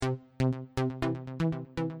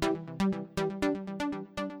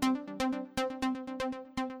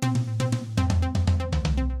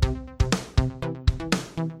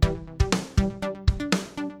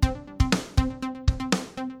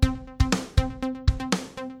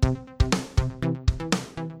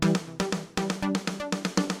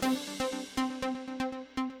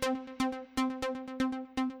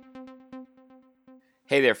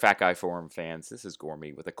Hey there, Fat Guy Forum fans. This is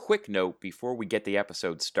Gormy with a quick note before we get the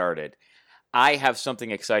episode started. I have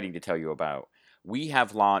something exciting to tell you about. We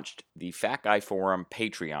have launched the Fat Guy Forum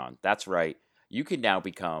Patreon. That's right. You can now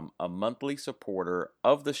become a monthly supporter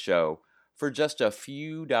of the show for just a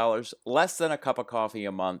few dollars, less than a cup of coffee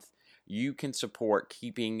a month. You can support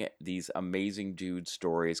keeping these amazing dude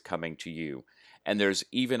stories coming to you. And there's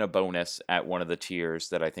even a bonus at one of the tiers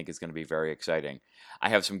that I think is going to be very exciting. I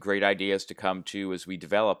have some great ideas to come to as we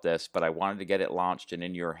develop this, but I wanted to get it launched and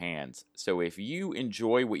in your hands. So if you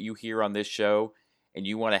enjoy what you hear on this show and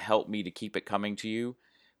you want to help me to keep it coming to you,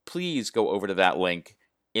 please go over to that link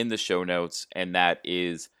in the show notes, and that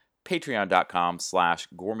is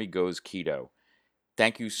patreon.com/GormyGoesKeto.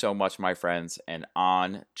 Thank you so much, my friends, and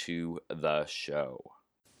on to the show.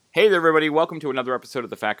 Hey there, everybody. Welcome to another episode of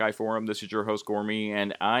the Fat Guy Forum. This is your host, Gormy,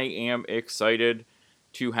 and I am excited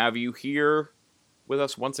to have you here with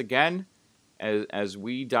us once again as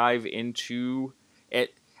we dive into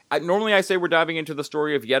it. Normally I say we're diving into the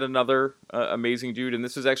story of yet another amazing dude, and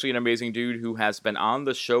this is actually an amazing dude who has been on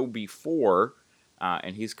the show before,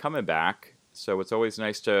 and he's coming back. So it's always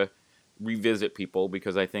nice to revisit people,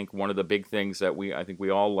 because I think one of the big things that I think we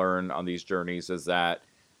all learn on these journeys is that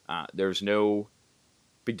there's no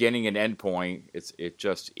beginning and end point. It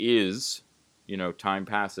just is. You know, time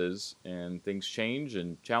passes and things change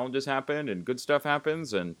and challenges happen and good stuff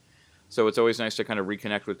happens, and so it's always nice to kind of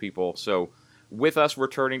reconnect with people. So with us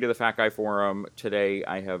returning to the Fat Guy Forum today,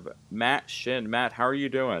 I have Matt Shin. Matt, how are you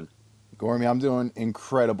doing? Gormy, I'm doing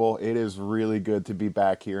incredible. It is really good to be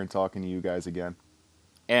back here and talking to you guys again.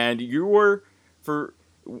 And you were,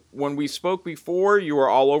 when we spoke before, you were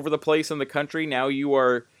all over the place in the country. Now you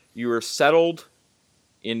are settled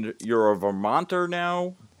you're a Vermonter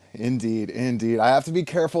now. Indeed. I have to be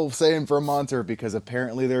careful saying Vermonter, because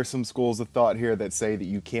apparently there are some schools of thought here that say that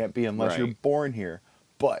you can't be unless you're born here.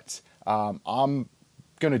 But I'm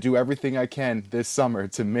going to do everything I can this summer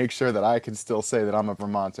to make sure that I can still say that I'm a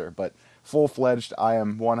Vermonter. But full-fledged, I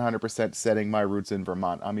am 100% setting my roots in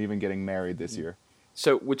Vermont. I'm even getting married this year.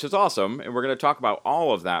 So, which is awesome, and we're going to talk about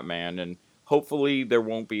all of that, man, and hopefully there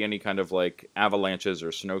won't be any kind of like avalanches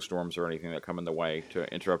or snowstorms or anything that come in the way to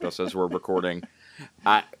interrupt us as we're recording.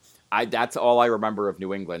 That's all I remember of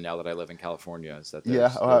New England now that I live in California. Is that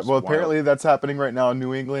well, apparently that's happening right now in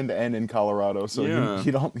New England and in Colorado. So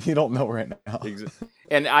you don't know right now.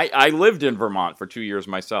 And I lived in Vermont for 2 years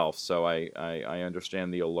myself, so I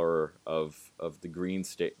understand the allure of the Green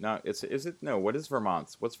State. No, what is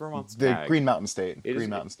Vermont's? What's Vermont's tag? The Green Mountain State. Green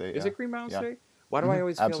Mountain State. Is it Green Mountain State? Why do I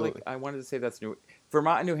always feel like I wanted to say that's New?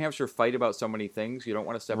 Vermont and New Hampshire fight about so many things. You don't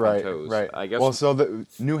want to step on toes. Right. I guess. Well, so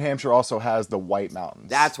New Hampshire also has the White Mountains.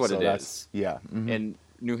 That's what it is. Yeah. Mm-hmm. And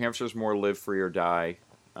New Hampshire's more live free or die.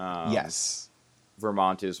 Yes.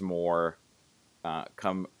 Vermont is more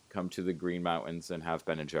come to the Green Mountains and have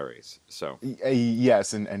Ben and Jerry's. So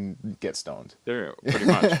yes, and get stoned. There,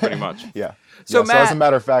 pretty much. Yeah. So Matt, so as a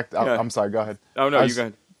matter of fact, I'm sorry. Go ahead. Oh no, you go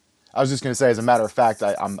ahead. I was just going to say, as a matter of fact,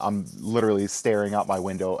 I'm literally staring out my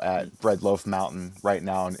window at Red Loaf Mountain right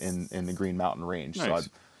now in the Green Mountain Range. Nice.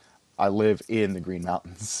 So I live in the Green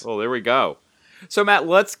Mountains. Well, there we go. So Matt,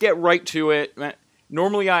 let's get right to it. Matt,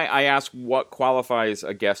 normally I ask what qualifies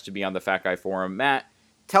a guest to be on the Fat Guy Forum. Matt,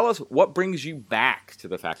 tell us what brings you back to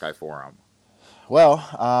the Fat Guy Forum.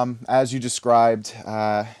 Well, as you described,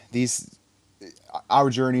 our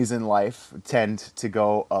journeys in life tend to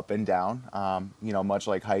go up and down. Much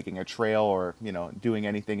like hiking a trail or, doing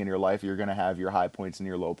anything in your life, you're going to have your high points and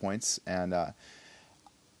your low points. And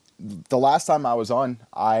the last time I was on,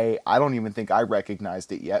 I don't even think I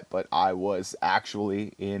recognized it yet, but I was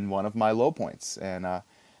actually in one of my low points. And I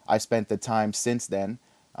spent the time since then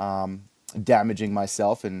damaging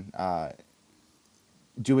myself and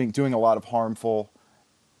doing a lot of harmful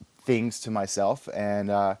things to myself.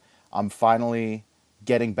 And I'm finally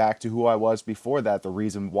getting back to who I was before that, the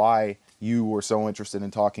reason why you were so interested in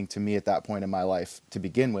talking to me at that point in my life to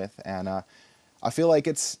begin with. And I feel like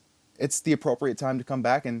it's the appropriate time to come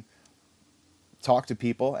back and talk to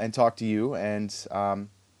people and talk to you and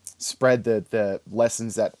spread the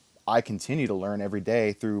lessons that I continue to learn every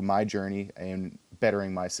day through my journey and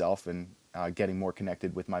bettering myself and getting more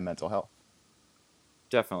connected with my mental health.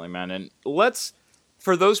 Definitely, man. And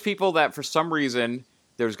for those people that for some reason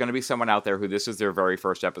there's going to be someone out there who this is their very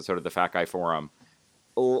first episode of the Fat Guy Forum,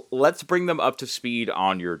 let's bring them up to speed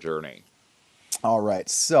on your journey. All right.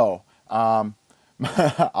 So I'll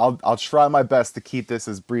try my best to keep this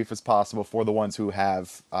as brief as possible for the ones who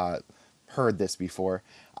have heard this before.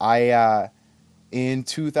 In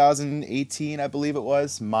 2018, I believe it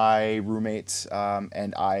was, my roommate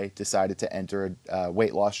and I decided to enter a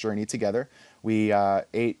weight loss journey together. We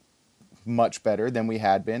ate much better than we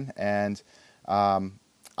had been, and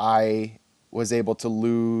I was able to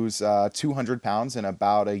lose 200 pounds in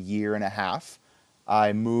about a year and a half.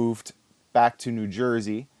 I moved back to New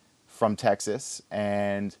Jersey from Texas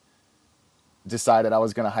and decided I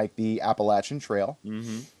was going to hike the Appalachian Trail.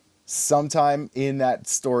 Mm-hmm. Sometime in that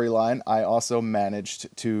storyline, I also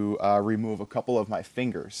managed to remove a couple of my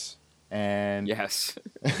fingers, and Yes.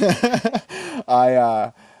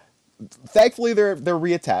 I thankfully they're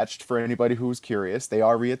reattached. For anybody who's curious, they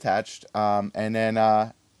are reattached. And then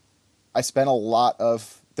I spent a lot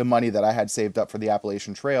of the money that I had saved up for the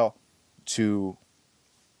Appalachian Trail to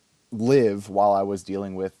live while I was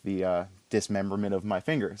dealing with the dismemberment of my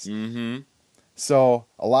fingers. Mm-hmm. So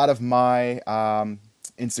a lot of my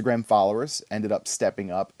Instagram followers ended up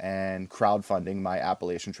stepping up and crowdfunding my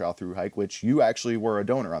Appalachian Trail through hike, which you actually were a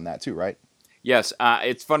donor on that too, right? Yes,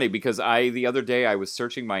 it's funny because the other day I was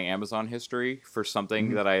searching my Amazon history for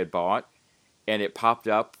something that I had bought, and it popped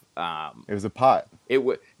up. It was a pot.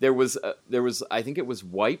 There was I think it was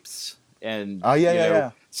wipes and Oh yeah,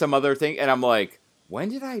 yeah. some other thing, and I'm like, when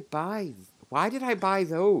did I buy? Why did I buy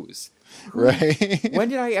those? Right. When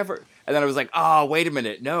did I ever? And then I was like, oh, wait a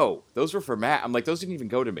minute, no, those were for Matt. I'm like, those didn't even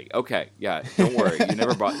go to me. Okay, yeah, don't worry, you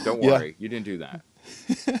never bought. Don't Yeah. worry, you didn't do that.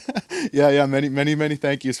 Yeah. Many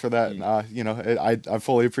thank yous for that. I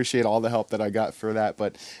fully appreciate all the help that I got for that.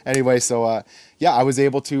 But anyway, so yeah, I was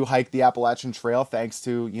able to hike the Appalachian Trail thanks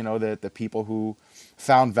to the people who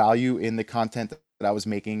found value in the content that I was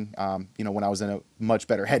making. When I was in a much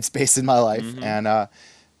better headspace in my life, Mm-hmm. and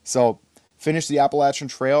so finished the Appalachian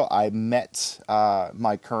Trail. I met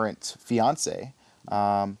my current fiance.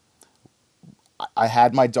 I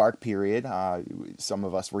had my dark period. Some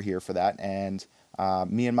of us were here for that, and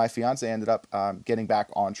me and my fiance ended up getting back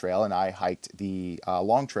on trail, and I hiked the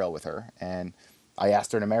long trail with her, and I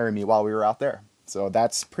asked her to marry me while we were out there. So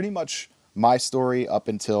that's pretty much my story up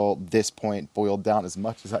until this point, boiled down as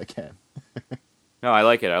much as I can. No, I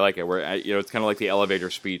like it. I like it. Where it's kind of like the elevator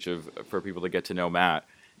speech for people to get to know Matt.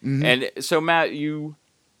 Mm-hmm. And so, Matt, you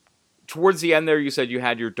towards the end there, you said you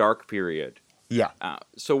had your dark period. Yeah.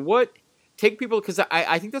 So what? Take people, because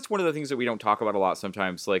I think that's one of the things that we don't talk about a lot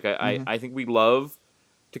sometimes. Like I think we love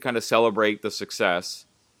to kind of celebrate the success,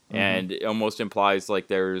 and it almost implies like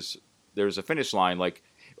there's a finish line. Like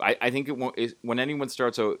I think when anyone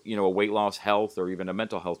starts a weight loss, health, or even a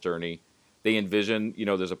mental health journey, they envision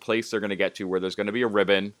there's a place they're going to get to where there's going to be a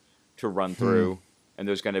ribbon to run through, and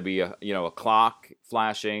there's going to be a clock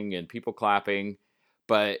flashing and people clapping.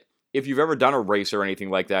 But if you've ever done a race or anything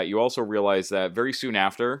like that, you also realize that very soon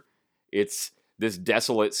after, it's this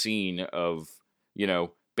desolate scene of,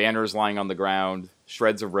 banners lying on the ground,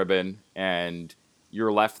 shreds of ribbon, and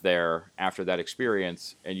you're left there after that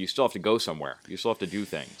experience, and you still have to go somewhere. You still have to do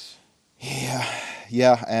things.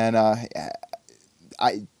 Yeah, and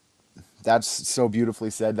that's so beautifully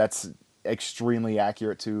said. That's extremely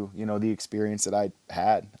accurate to the experience that I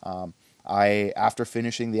had. After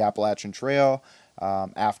finishing the Appalachian Trail,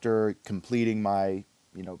 after completing my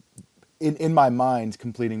in my mind,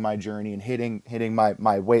 completing my journey and hitting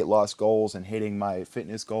my weight loss goals and hitting my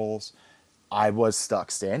fitness goals, I was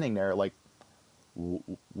stuck standing there like,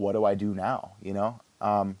 what do I do now?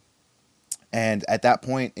 And at that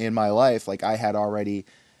point in my life, like I had already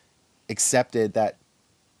accepted that,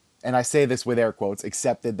 and I say this with air quotes,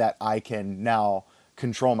 accepted that I can now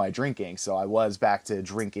control my drinking. So I was back to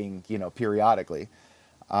drinking, periodically,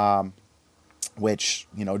 which,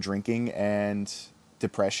 drinking and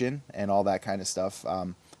depression and all that kind of stuff,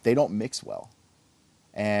 they don't mix well.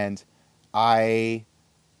 And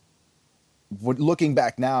looking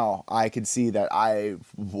back now, I could see that I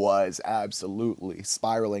was absolutely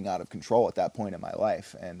spiraling out of control at that point in my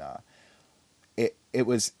life. And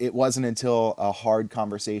it wasn't until a hard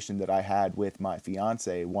conversation that I had with my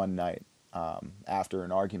fiance one night, after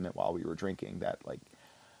an argument while we were drinking, that like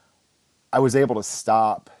I was able to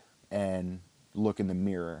stop and look in the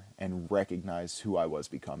mirror and recognize who I was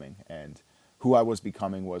becoming. And who I was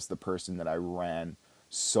becoming was the person that I ran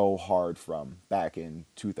so hard from back in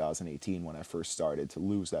 2018 when I first started to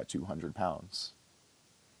lose that 200 pounds.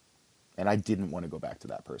 And I didn't want to go back to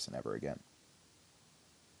that person ever again.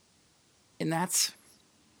 And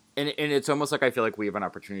and it's almost like I feel like we have an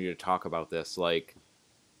opportunity to talk about this, like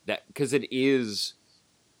that, because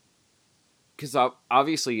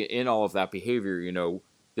obviously in all of that behavior,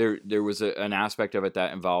 there was an aspect of it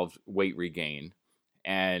that involved weight regain,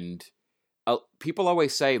 and people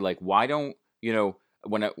always say like, why don't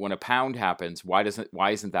when a pound happens, why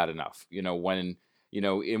isn't that enough? When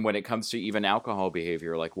it comes to even alcohol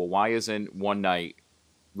behavior, like, well, why isn't one night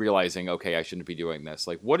realizing, okay, I shouldn't be doing this.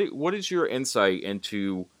 Like, what is your insight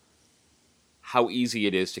into how easy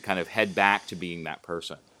it is to kind of head back to being that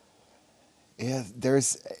person? Yeah,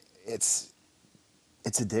 it's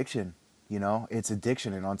it's addiction, you know, it's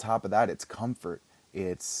addiction, and on top of that, it's comfort.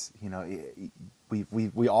 It's, you know,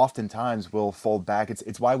 we oftentimes will fold back.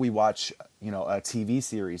 It's why we watch, you know, a TV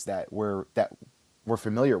series that we're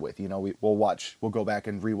familiar with. You know, we'll go back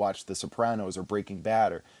and rewatch The Sopranos or Breaking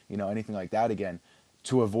Bad or, you know, anything like that again,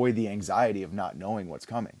 to avoid the anxiety of not knowing what's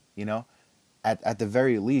coming. You know, at the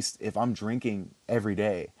very least, if I'm drinking every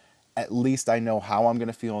day, at least I know how I'm going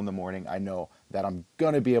to feel in the morning. I know that I'm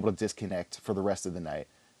going to be able to disconnect for the rest of the night.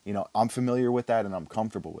 You know, I'm familiar with that and I'm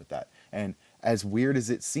comfortable with that. And as weird as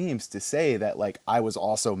it seems to say that, like, I was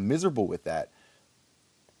also miserable with that,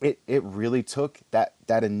 it really took that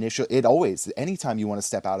initial, it always, anytime you want to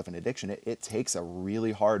step out of an addiction, it takes a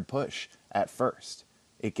really hard push at first.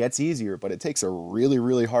 It gets easier, but it takes a really,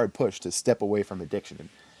 really hard push to step away from addiction. And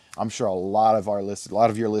I'm sure a lot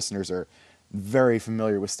of your listeners are very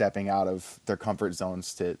familiar with stepping out of their comfort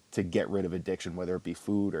zones to get rid of addiction, whether it be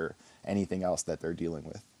food or anything else that they're dealing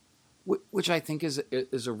with. Which I think is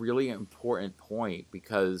a really important point,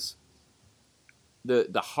 because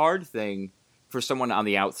the hard thing for someone on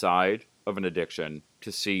the outside of an addiction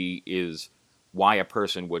to see is why a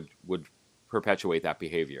person would perpetuate that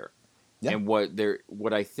behavior. Yeah, And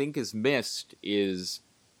what I think is missed is,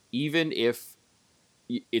 even if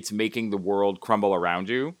it's making the world crumble around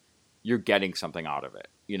you, you're getting something out of it.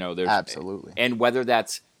 You know, absolutely. and whether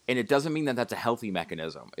that's, and it doesn't mean that that's a healthy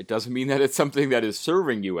mechanism. It doesn't mean that it's something that is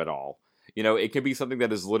serving you at all. You know, it can be something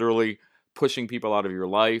that is literally pushing people out of your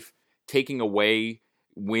life, taking away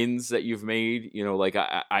wins that you've made. You know, like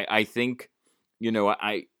I think, you know,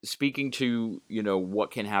 I speaking to, you know, what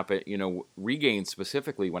can happen, you know, regain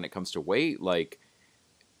specifically when it comes to weight, like,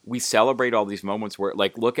 we celebrate all these moments where,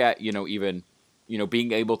 like, look at, you know, even, you know,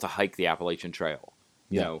 being able to hike the Appalachian Trail.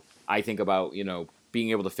 You Yeah. know, I think about, you know,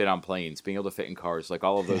 being able to fit on planes, being able to fit in cars, like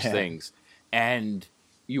all of those things. And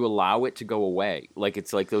you allow it to go away. Like,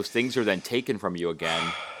 it's like those things are then taken from you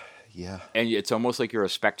again. Yeah. And it's almost like you're a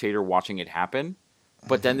spectator watching it happen.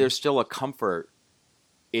 But then there's still a comfort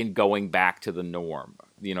in going back to the norm,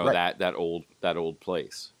 you know, Right. that old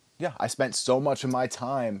place. Yeah. I spent so much of my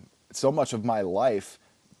time, so much of my life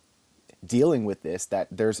dealing with this, that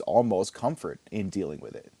there's almost comfort in dealing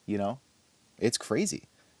with it. You know, it's crazy,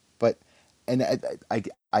 but and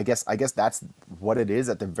I guess that's what it is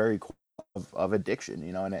at the very core of addiction.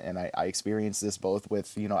 You know, and I experienced this both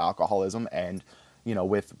with, you know, alcoholism and, you know,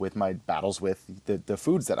 with my battles with the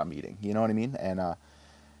foods that I'm eating. You know what I mean? And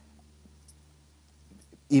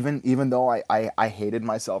even though I hated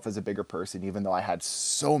myself as a bigger person, even though I had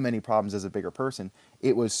so many problems as a bigger person,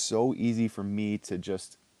 it was so easy for me to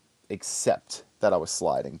just accept that I was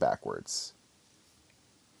sliding backwards.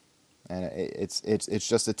 And it's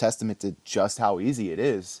just a testament to just how easy it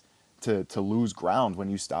is to lose ground when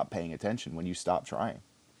you stop paying attention, when you stop trying.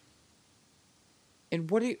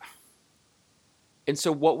 And and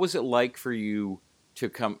so what was it like for you to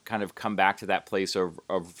come back to that place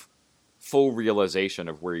of full realization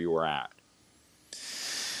of where you were at?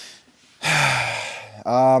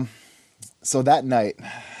 So that night,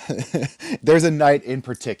 there's a night in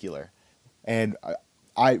particular, and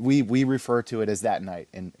we refer to it as that night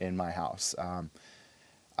in my house.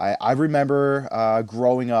 I remember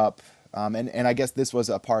growing up, and I guess this was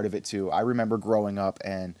a part of it too. I remember growing up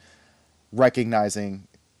and recognizing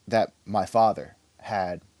that my father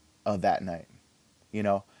had that night. You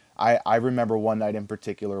know, I remember one night in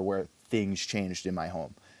particular where things changed in my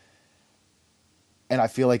home. And I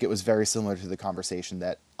feel like it was very similar to the conversation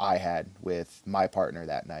that I had with my partner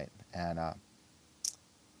that night. And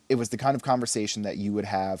it was the kind of conversation that you would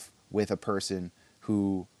have with a person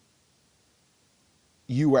who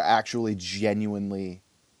you were actually genuinely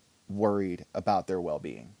worried about their well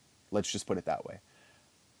being. Let's just put it that way.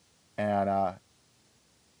 And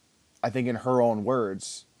I think, in her own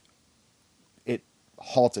words, it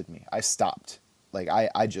halted me. I stopped. Like,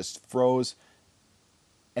 I just froze.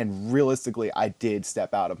 And realistically, I did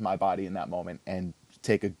step out of my body in that moment and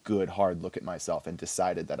take a good hard look at myself and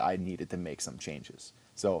decided that I needed to make some changes.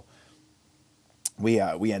 So we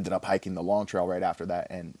ended up hiking the long trail right after that,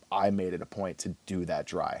 and I made it a point to do that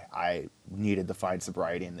dry. I needed to find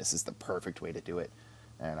sobriety, and this is the perfect way to do it.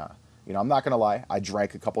 And you know, I'm not gonna lie, I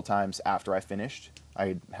drank a couple times after I finished.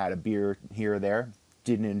 I had a beer here or there,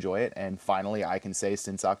 didn't enjoy it, and finally, I can say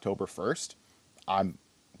since October 1st, I'm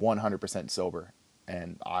 100% sober,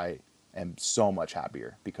 and I am so much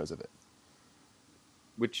happier because of it.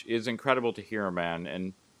 Which is incredible to hear, man.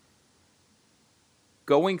 And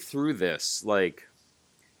going through this, like,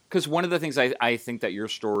 Because one of the things I think that your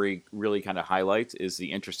story really kind of highlights is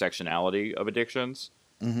the intersectionality of addictions,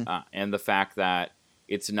 Hmm. and the fact that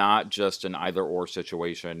it's not just an either or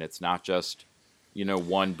situation. It's not just,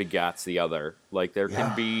 one begats the other. Like there can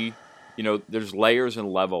Yeah. be, there's layers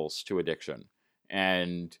and levels to addiction.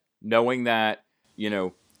 And knowing that, you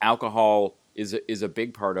know, alcohol is a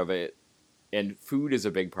big part of it and food is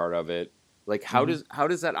a big part of it. Like Hmm. how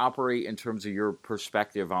does that operate in terms of your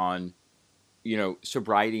perspective on,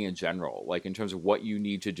 sobriety in general, like in terms of what you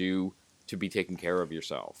need to do to be taking care of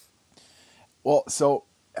yourself? Well, so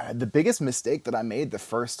the biggest mistake that I made the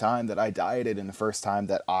first time that I dieted and the first time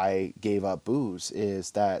that I gave up booze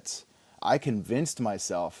is that I convinced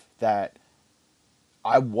myself that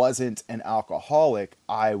I wasn't an alcoholic.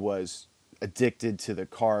 I was addicted to the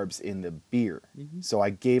carbs in the beer. Hmm. So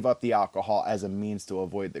I gave up the alcohol as a means to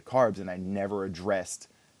avoid the carbs, and I never addressed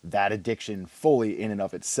that addiction fully in and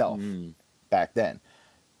of itself Mm. back then.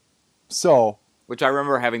 So Which I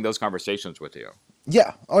remember having those conversations with you.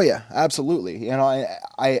 yeah, oh yeah, absolutely. You know,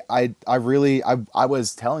 I really, I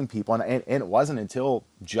was telling people, and it wasn't until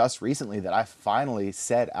just recently that I finally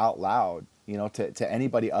said out loud, you know, to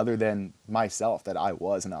anybody other than myself that I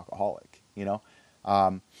was an alcoholic. You know,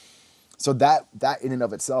 so that in and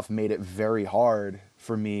of itself made it very hard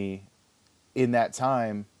for me in that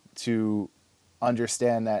time to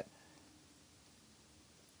understand that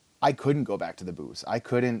I couldn't go back to the booze. I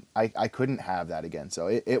couldn't have that again. So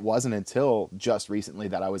it wasn't until just recently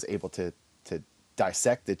that I was able to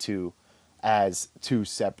dissect the two as two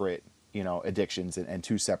separate, you know, addictions and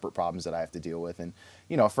two separate problems that I have to deal with. And,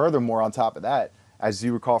 you know, furthermore on top of that, as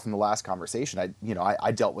you recall from the last conversation,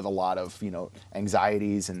 I dealt with a lot of, you know,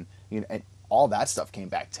 anxieties and, you know, and all that stuff came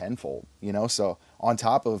back tenfold, you know. So on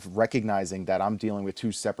top of recognizing that I'm dealing with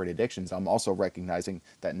two separate addictions, I'm also recognizing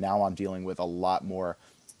that now I'm dealing with a lot more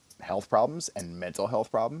health problems and mental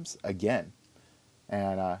health problems again.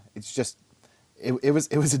 And it's just it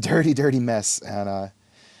was a dirty mess, and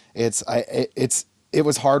it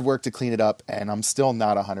was hard work to clean it up, and I'm still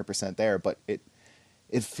not 100% there, but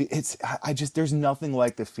it's I just there's nothing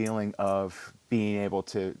like the feeling of being able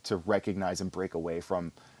to recognize and break away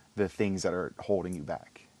from the things that are holding you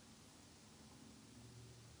back.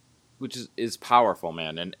 Which is powerful,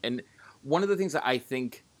 man. And one of the things that I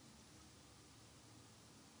think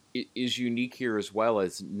is unique here as well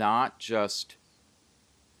is not just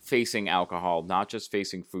facing alcohol, not just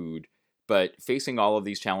facing food, but facing all of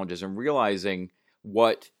these challenges and realizing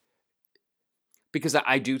what, because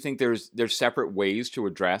I do think there's separate ways to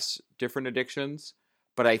address different addictions,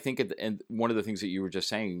 but I think and one of the things that you were just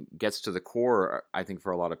saying gets to the core, I think,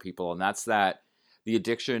 for a lot of people, and that's that the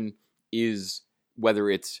addiction is, whether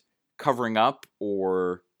it's covering up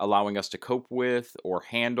or allowing us to cope with or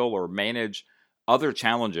handle or manage other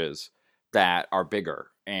challenges that are bigger,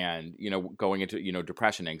 and going into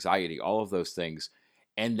depression, anxiety, all of those things.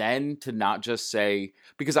 And then to not just say,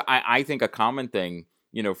 because I think a common thing,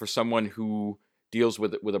 for someone who deals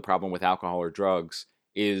with a problem with alcohol or drugs,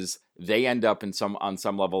 is they end up on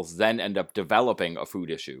some levels then end up developing a food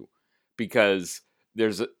issue, because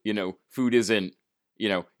food isn't,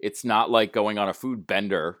 it's not like going on a food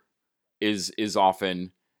bender is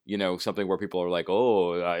often, something where people are like,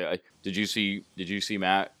 oh, did you see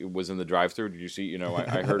Matt was in the drive through, did you see,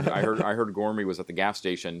 I heard Gormy was at the gas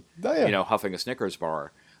station, Oh yeah. huffing a Snickers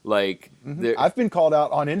bar, like Hmm. the I've been called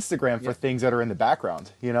out on Instagram yeah. for things that are in the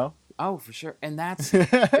background, you know. Oh, for sure. And that's,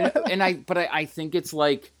 and I think it's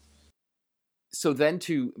like, so then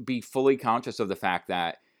to be fully conscious of the fact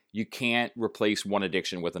that you can't replace one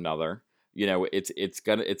addiction with another, it's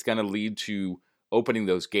gonna lead to opening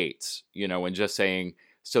those gates, and just saying,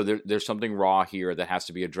 so there's something raw here that has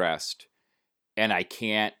to be addressed, and I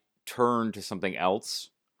can't turn to something else.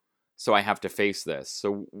 So I have to face this.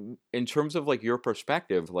 So in terms of like your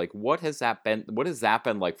perspective, like what has that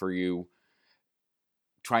been like for you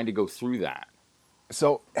trying to go through that?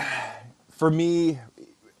 So for me,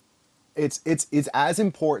 it's as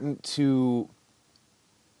important to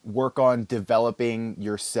work on developing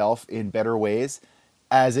yourself in better ways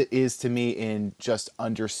as it is to me in just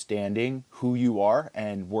understanding who you are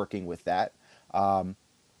and working with that.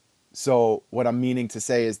 So what I'm meaning to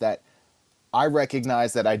say is that I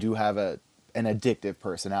recognize that I do have an addictive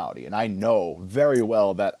personality, and I know very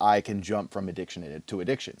well that I can jump from addiction to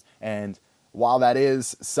addiction. And while that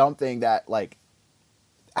is something that like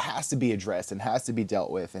has to be addressed and has to be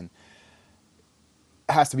dealt with and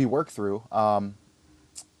has to be worked through,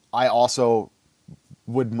 I also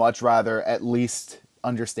would much rather at least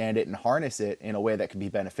understand it and harness it in a way that can be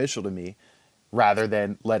beneficial to me rather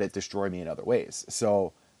than let it destroy me in other ways.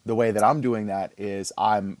 So the way that I'm doing that is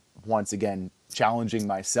I'm once again challenging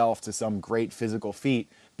myself to some great physical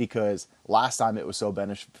feat, because last time it was so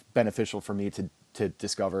beneficial for me to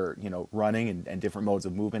discover, running and different modes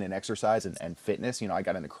of movement and exercise and fitness. I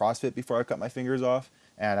got into CrossFit before I cut my fingers off.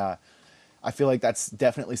 And I feel like that's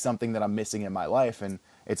definitely something that I'm missing in my life. And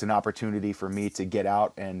it's an opportunity for me to get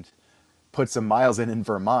out and put some miles in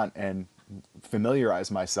Vermont and familiarize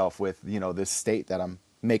myself with, this state that I'm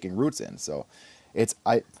making roots in. So it's,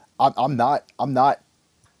 I'm not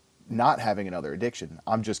having another addiction.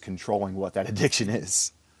 I'm just controlling what that addiction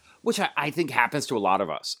is. Which I think happens to a lot of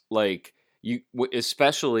us. Like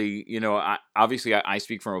especially, obviously I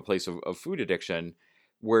speak from a place of food addiction,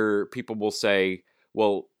 where people will say,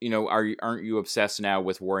 well, aren't you obsessed now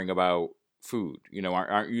with worrying about food?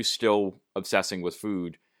 Aren't you still obsessing with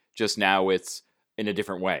food? Just now it's in a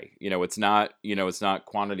different way. It's not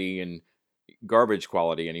quantity and garbage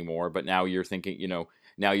quality anymore, but now you're thinking,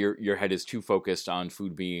 now your head is too focused on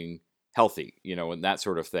food being healthy, and that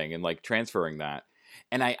sort of thing, and like transferring that.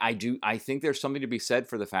 And I think there's something to be said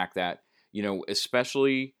for the fact that,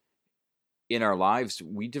 especially in our lives,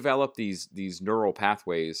 we develop these neural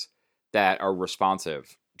pathways that are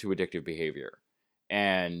responsive to addictive behavior.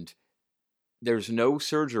 And there's no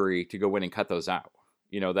surgery to go in and cut those out.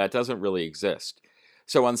 That doesn't really exist.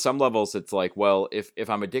 So on some levels, it's like, well, if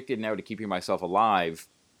I'm addicted now to keeping myself alive,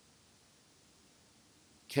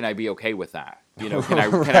 can I be okay with that? Can I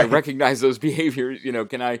Right. can I recognize those behaviors?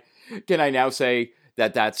 Can I now say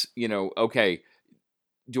that that's, okay?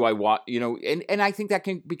 Do I want, and I think that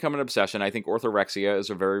can become an obsession. I think orthorexia is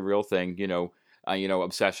a very real thing.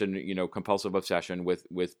 Obsession, compulsive obsession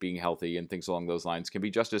with being healthy and things along those lines can be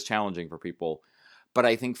just as challenging for people. But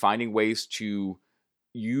I think finding ways to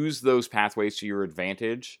use those pathways to your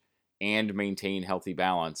advantage and maintain healthy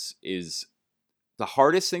balance is the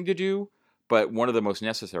hardest thing to do, but one of the most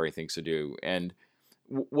necessary things to do. And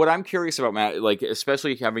what I'm curious about, Matt, like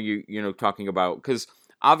especially having you, talking about, because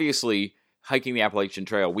obviously hiking the Appalachian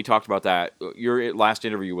Trail, we talked about that. Your last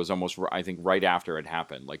interview was almost, I think, right after it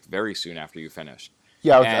happened, like very soon after you finished.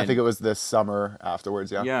 Yeah, I think And it was this summer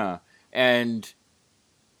afterwards. Yeah. yeah, and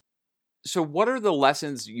so what are the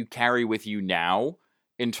lessons you carry with you now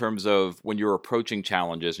in terms of when you're approaching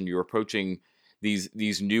challenges and you're approaching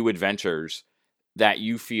these new adventures that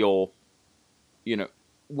you feel, you know,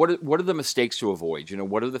 what are the mistakes to avoid?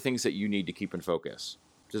 What are the things that you need to keep in focus?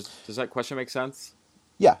 Does that question make sense?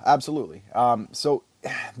 Yeah, absolutely. So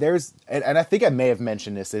there's, and I think I may have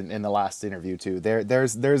mentioned this in the last interview too.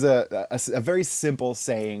 There's a very simple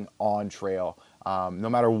saying on trail. No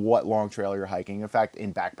matter what long trail you're hiking, in fact,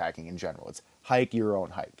 in backpacking in general, it's hike your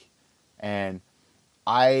own hike. And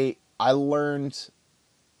I learned.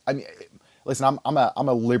 I mean, listen, I'm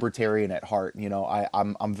a libertarian at heart.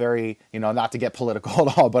 I'm very, not to get political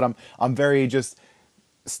at all, but I'm very just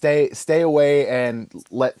stay away and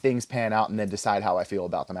let things pan out and then decide how I feel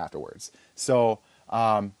about them afterwards. So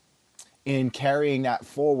in carrying that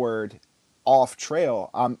forward off trail,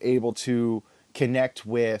 I'm able to connect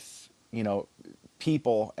with,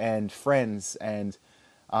 people and friends and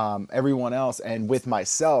everyone else and with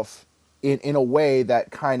myself in a way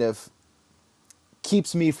that kind of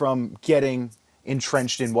keeps me from getting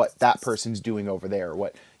entrenched in what that person's doing over there,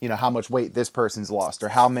 what, how much weight this person's lost or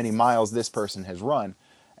how many miles this person has run.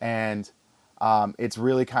 And it's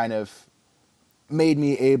really kind of made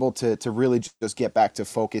me able to really just get back to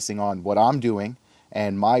focusing on what I'm doing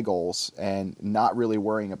and my goals and not really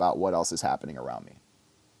worrying about what else is happening around me.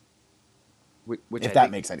 Which If I that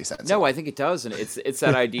think, makes any sense at no, I all. think it does, and it's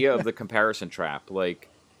that idea of the comparison trap, like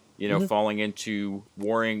falling into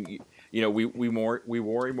worrying. We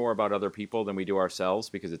worry more about other people than we do ourselves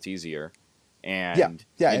because it's easier, Yeah, and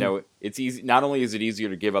yeah, and it's easy. Not only is it easier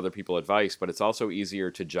to give other people advice, but it's also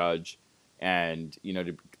easier to judge and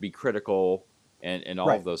to be critical and all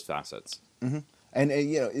of right. those facets.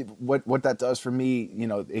 And what that does for me,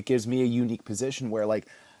 it gives me a unique position where, like,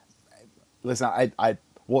 listen,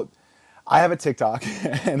 well, I have a TikTok,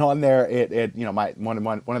 and on there, my one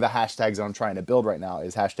of the hashtags I'm trying to build right now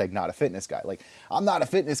is hashtag not a fitness guy. Like, I'm not a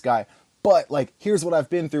fitness guy, but like, here's what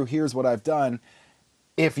I've been through, here's what I've done.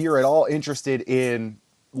 If you're at all interested in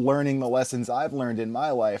learning the lessons I've learned in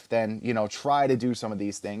my life, then try to do some of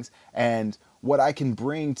these things. And what I can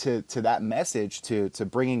bring to that message, to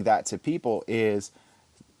bringing that to people is,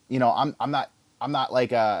 I'm not like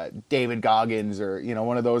David Goggins or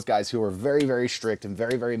one of those guys who are very, very strict and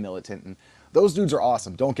very, very militant. And those dudes are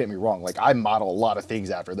awesome. Don't get me wrong. Like, I model a lot of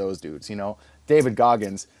things after those dudes. David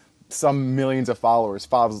Goggins, some millions of followers,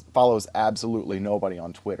 follows absolutely nobody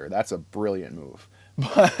on Twitter. That's a brilliant move.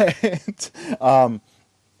 But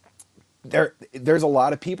there's a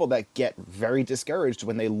lot of people that get very discouraged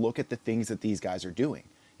when they look at the things that these guys are doing.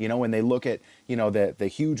 You know, when they look at,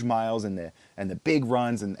 the huge miles and the big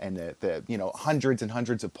runs and the hundreds and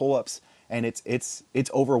hundreds of pull-ups, and it's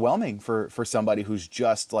overwhelming for somebody who's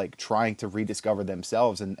just like trying to rediscover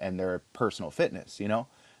themselves and their personal fitness,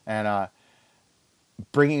 and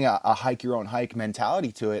bringing a hike your own hike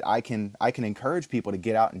mentality to it. I can encourage people to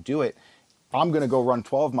get out and do it. I'm going to go run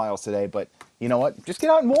 12 miles today, but you know what? Just get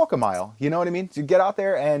out and walk a mile. You know what I mean? So get out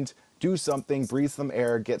there and do something, breathe some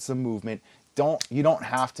air, get some movement. You don't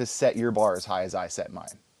have to set your bar as high as I set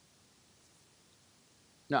mine.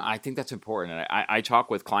 No, I think that's important. And I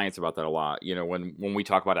talk with clients about that a lot, when we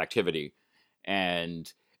talk about activity,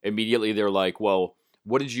 and immediately they're like, well,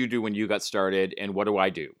 what did you do when you got started? And what do I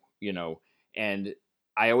do? And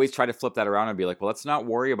I always try to flip that around and be like, well, let's not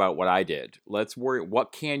worry about what I did. Let's worry,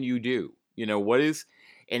 what can you do? What is,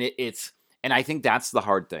 and and I think that's the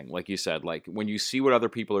hard thing. Like you said, like when you see what other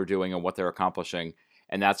people are doing and what they're accomplishing,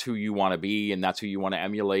 and that's who you want to be, and that's who you want to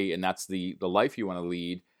emulate, and that's the life you want to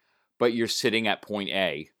lead, but you're sitting at point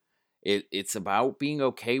A. It's about being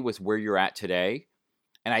okay with where you're at today.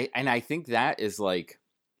 And I think that is, like,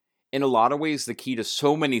 in a lot of ways, the key to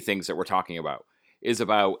so many things that we're talking about is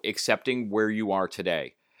about accepting where you are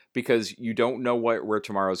today, because you don't know where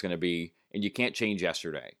tomorrow is going to be, and you can't change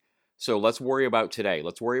yesterday. So let's worry about today.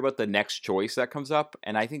 Let's worry about the next choice that comes up.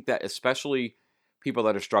 And I think that especially people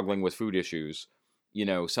that are struggling with food issues,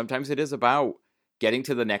 sometimes it is about getting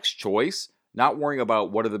to the next choice, not worrying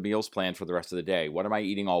about what are the meals planned for the rest of the day. What am I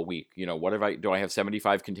eating all week? Do I have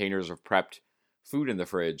 75 containers of prepped food in the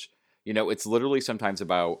fridge? It's literally sometimes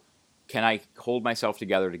about, can I hold myself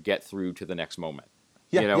together to get through to the next moment?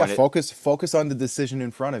 Yeah. And Focus on the decision in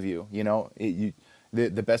front of you.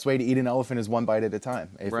 The best way to eat an elephant is one bite at a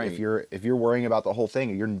time. If right. you're worrying about the whole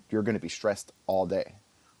thing, you're going to be stressed all day.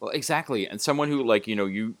 Well, exactly. And someone who, like,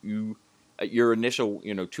 your initial,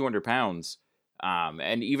 200 pounds,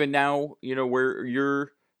 and even now, where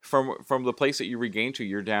you're from the place that you regained to,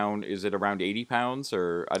 you're down, is it around 80 pounds?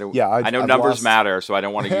 Or Yeah, I know I've numbers lost. matter, so I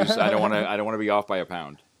don't want to be off by a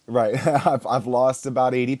pound. Right. I've lost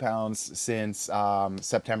about 80 pounds since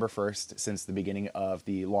September 1st, since the beginning of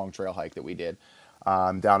the long trail hike that we did.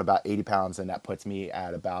 Down about 80 pounds, and that puts me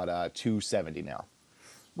at about 270 now.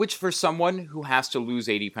 Which, for someone who has to lose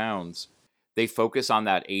 80 pounds, they focus on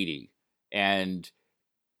that 80. And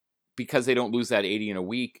because they don't lose that 80 in a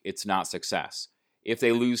week, it's not success. If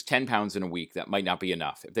they lose 10 pounds in a week, that might not be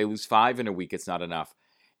enough. If they lose 5 in a week, it's not enough.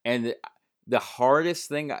 And the hardest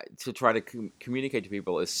thing to try to communicate to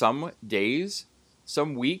people is some days,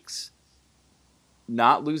 some weeks,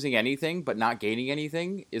 not losing anything but not gaining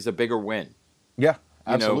anything is a bigger win. Yeah,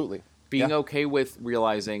 You know, absolutely. being Yeah, okay with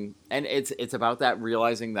realizing, and it's about that,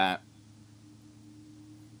 realizing that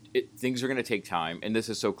things are going to take time. And this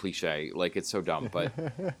is so cliche, like, it's so dumb, but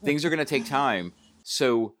things are going to take time.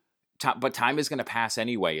 So, but time is going to pass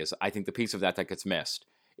anyway. Is, I think, the piece of that gets missed.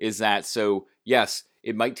 Is that, so? Yes,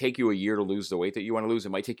 it might take you a year to lose the weight that you want to lose.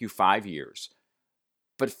 It might take you 5 years,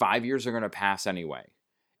 but 5 years are going to pass anyway.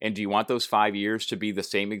 And do you want those 5 years to be the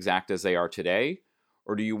same exact as they are today,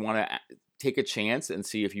 or do you want to take a chance and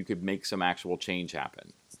see if you could make some actual change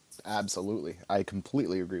happen? absolutely. I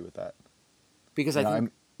completely agree with that. Because You I know, think,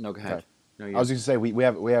 I'm no, go okay. ahead. No, I you. was just gonna say we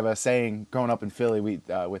have a saying growing up in Philly. We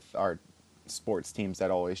with our sports teams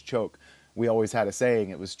that always choke. We always had a saying.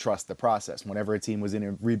 It was trust the process. Whenever a team was in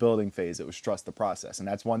a rebuilding phase, it was trust the process, and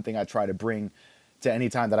that's one thing I try to bring to any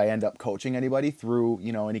time that I end up coaching anybody through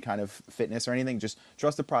any kind of fitness or anything. Just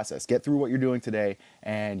trust the process. Get through what you're doing today,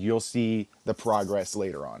 and you'll see the progress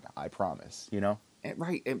later on. I promise.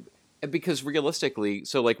 Right. And because realistically,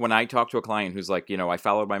 so, like, when I talk to a client who's like, I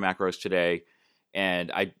followed my macros today,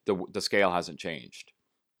 and the scale hasn't changed,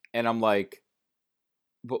 and I'm like,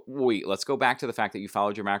 but wait, let's go back to the fact that you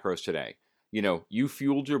followed your macros today. You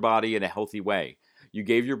fueled your body in a healthy way. You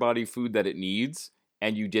gave your body food that it needs,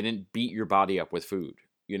 and you didn't beat your body up with food.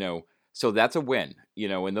 So that's a win.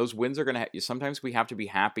 And those wins are gonna. Sometimes we have to be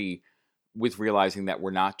happy with realizing that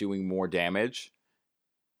we're not doing more damage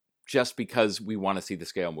just because we want to see the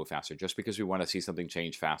scale move faster, just because we want to see something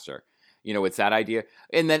change faster. It's that idea.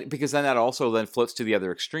 And then, because then that also then flips to the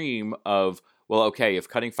other extreme of, well, okay, if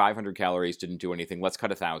cutting 500 calories didn't do anything, let's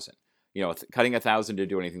cut 1,000. If cutting 1,000 didn't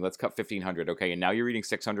do anything, let's cut 1,500. Okay, and now you're eating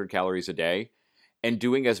 600 calories a day and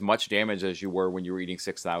doing as much damage as you were when you were eating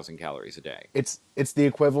 6,000 calories a day. It's the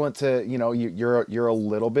equivalent to you're a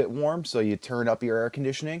little bit warm, so you turn up your air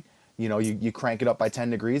conditioning. You crank it up by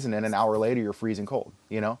 10 degrees, and then an hour later you're freezing cold.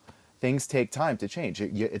 Things take time to change.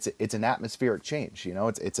 It's an atmospheric change.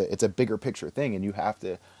 It's a bigger picture thing, and you have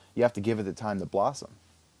to give it the time to blossom.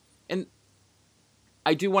 And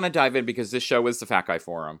I do want to dive in because this show is the Fat Guy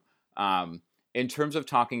Forum. In terms of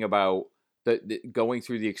talking about the going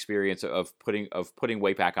through the experience of putting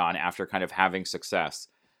weight back on after kind of having success,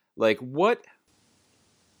 like what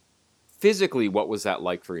physically, what was that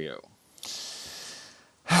like for you?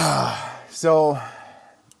 So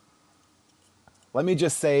let me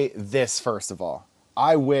just say this first of all.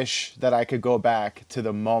 I wish that I could go back to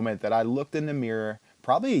the moment that I looked in the mirror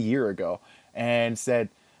probably a year ago and said,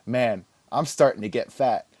 man, I'm starting to get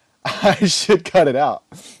fat. I should cut it out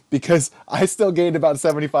because I still gained about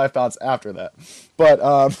 75 pounds after that. But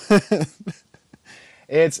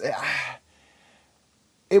it's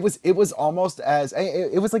it was almost as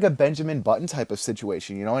it was like a Benjamin Button type of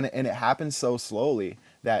situation, and it happened so slowly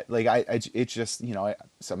that like it just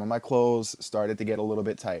some of my clothes started to get a little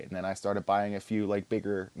bit tight, and then I started buying a few like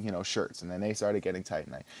bigger shirts, and then they started getting tight,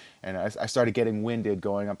 and I started getting winded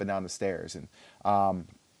going up and down the stairs, and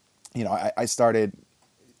I started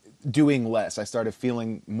doing less. I started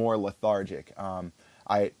feeling more lethargic.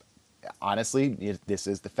 I honestly, this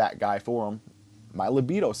is the Fat Guy Forum. My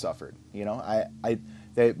libido suffered. My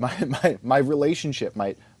relationship,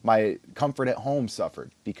 my comfort at home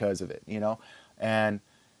suffered because of it. And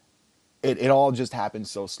it all just happened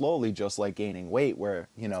so slowly, just like gaining weight, where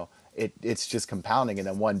it's just compounding, and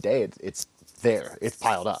then one day it's there, it's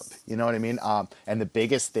piled up. You know what I mean? And the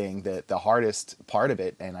biggest thing, the hardest part of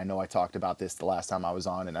it, and I know I talked about this the last time I was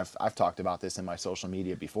on, and I've talked about this in my social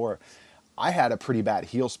media before. I had a pretty bad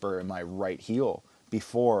heel spur in my right heel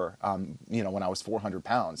before, when I was 400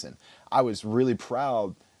 pounds, and I was really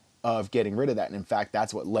proud of getting rid of that. And in fact,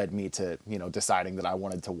 that's what led me to deciding that I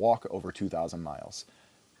wanted to walk over 2,000 miles.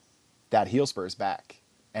 That heel spur is back.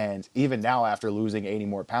 And even now, after losing 80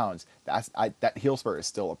 more pounds, that heel spur is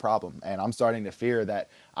still a problem. And I'm starting to fear that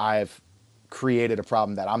I've created a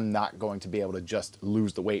problem that I'm not going to be able to just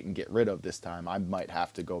lose the weight and get rid of this time. I might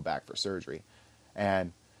have to go back for surgery.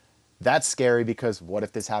 And that's scary because what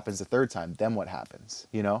if this happens the third time? Then what happens?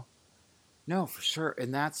 No, for sure.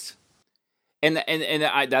 And that's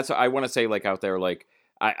what I want to say, like out there, like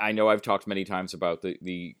I know I've talked many times about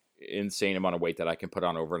the insane amount of weight that I can put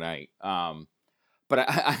on overnight. But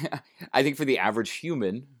I think for the average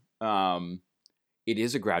human, it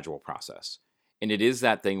is a gradual process, and it is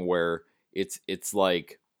that thing where it's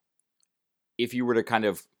like if you were to kind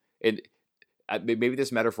of maybe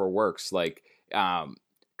this metaphor works, like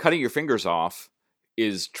cutting your fingers off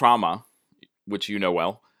is trauma, which you know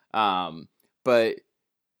well, but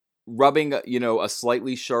rubbing a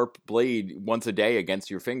slightly sharp blade once a day against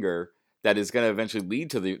your finger that is going to eventually lead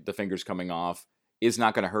to the fingers coming off is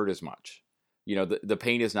not going to hurt as much. The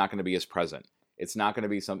pain is not going to be as present. It's not going to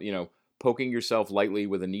be something, poking yourself lightly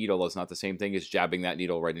with a needle is not the same thing as jabbing that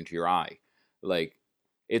needle right into your eye. Like,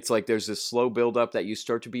 it's like there's this slow buildup that you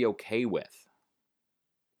start to be okay with.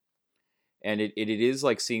 And it is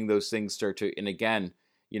like seeing those things start to, and again,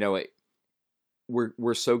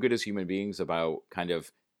 we're so good as human beings about kind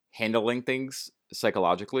of handling things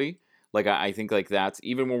psychologically. Like, I think like that's,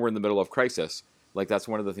 even when we're in the middle of crisis, like that's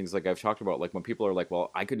one of the things like I've talked about, like when people are like,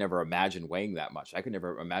 well, I could never imagine weighing that much. I could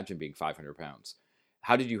never imagine being 500 pounds.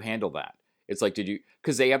 How did you handle that? It's like,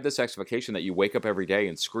 because they have this expectation that you wake up every day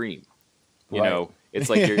and scream, Right. it's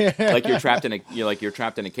like you're trapped in you're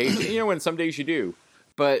trapped in a cage, and some days you do,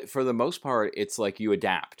 but for the most part, it's like you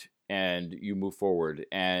adapt and you move forward,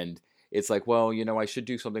 and it's like, well, I should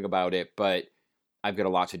do something about it, but I've got a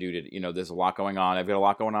lot to do there's a lot going on. I've got a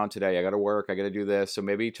lot going on today. I got to work. I got to do this. So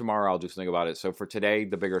maybe tomorrow I'll do something about it. So for today,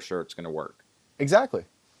 the bigger shirt's going to work. Exactly.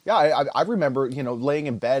 Yeah, I remember, laying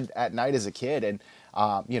in bed at night as a kid and,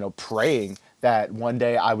 praying that one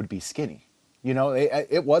day I would be skinny.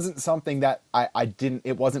 It wasn't something that I didn't,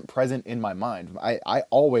 it wasn't present in my mind. I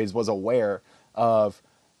always was aware of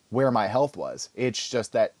where my health was. It's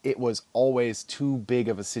just that it was always too big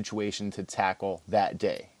of a situation to tackle that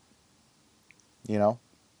day. You know?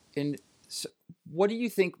 And so what do you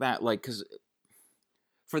think that, like, because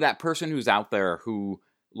for that person who's out there who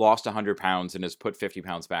lost 100 pounds and has put 50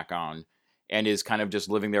 pounds back on and is kind of just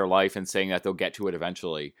living their life and saying that they'll get to it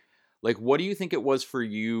eventually, like, what do you think it was for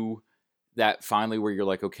you that finally where you're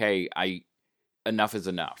like, okay, enough is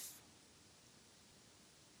enough?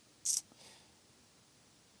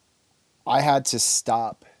 I had to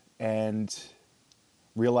stop and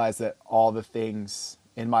realize that all the things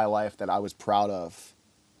in my life that I was proud of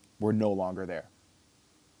were no longer there.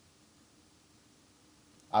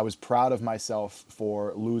 I was proud of myself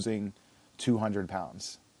for losing 200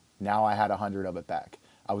 pounds. Now I had 100 of it back.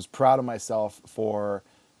 I was proud of myself for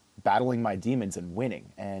battling my demons and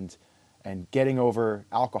winning and getting over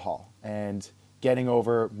alcohol and getting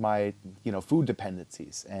over my, food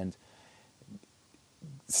dependencies and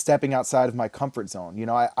stepping outside of my comfort zone.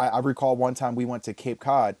 I recall one time we went to Cape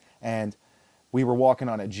Cod and we were walking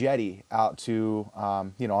on a jetty out to,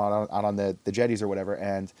 out on the jetties or whatever.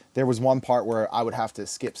 And there was one part where I would have to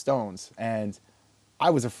skip stones, and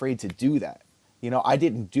I was afraid to do that. I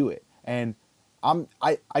didn't do it. And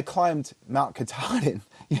I climbed Mount Katahdin,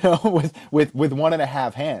 with one and a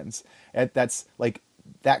half hands. That's like,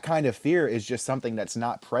 that kind of fear is just something that's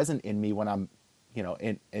not present in me when I'm,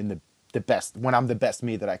 in the best, when I'm the best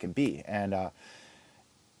me that I can be. And,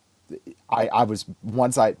 I was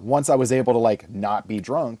once I was able to like not be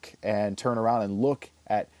drunk and turn around and look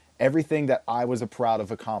at everything that I was proud of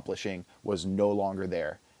accomplishing was no longer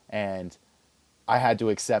there. And I had to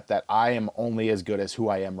accept that I am only as good as who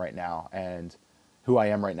I am right now, and who I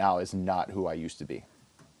am right now is not who I used to be.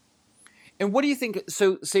 And what do you think?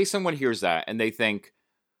 So, say someone hears that and they think,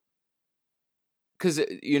 because,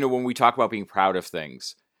 when we talk about being proud of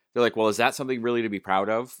things, they're like, well, is that something really to be proud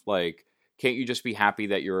of? Like, can't you just be happy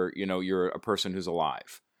that you're a person who's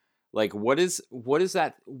alive? Like, what is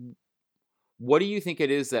that? What do you think it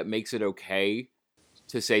is that makes it okay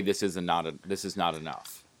to say this is not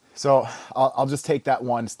enough? So I'll just take that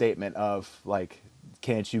one statement of like,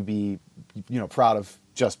 can't you be, proud of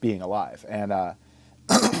just being alive? And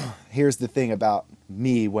here's the thing about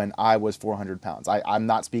me when I was 400 pounds. I'm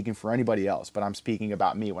not speaking for anybody else, but I'm speaking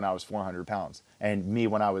about me when I was 400 pounds, and me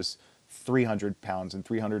when I was 300 pounds and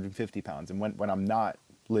 350 pounds, and when I'm not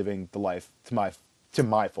living the life to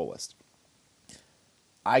my fullest.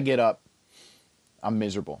 I get up, I'm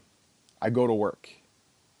miserable. I go to work,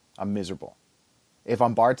 I'm miserable. If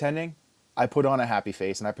I'm bartending, I put on a happy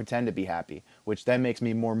face and I pretend to be happy, which then makes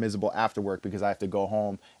me more miserable after work because I have to go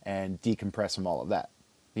home and decompress from all of that,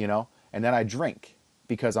 And then I drink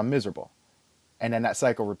because I'm miserable. And then that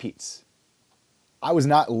cycle repeats. I was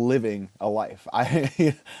not living a life.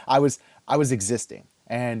 I was existing.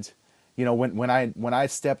 And when I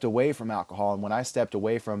stepped away from alcohol, and when I stepped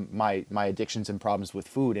away from my addictions and problems with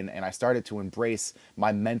food, and I started to embrace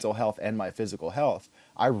my mental health and my physical health,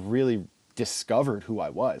 I really discovered who I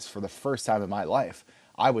was for the first time in my life.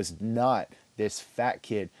 I was not this fat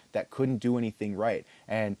kid that couldn't do anything right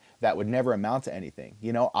and that would never amount to anything.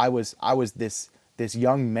 I was this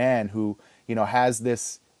young man who, has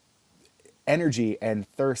this energy and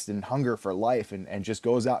thirst and hunger for life, and just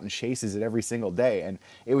goes out and chases it every single day. And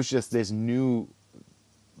it was just this new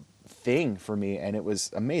thing for me, and it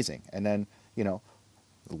was amazing. And then,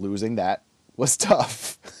 losing that was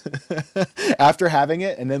tough. After having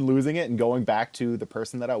it and then losing it and going back to the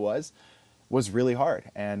person that I was really hard.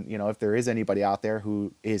 And, if there is anybody out there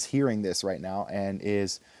who is hearing this right now and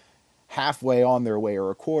is halfway on their way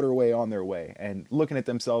or a quarter way on their way and looking at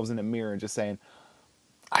themselves in a mirror and just saying,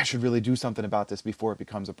 I should really do something about this before it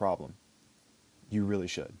becomes a problem. You really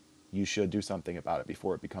should. You should do something about it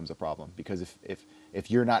before it becomes a problem. Because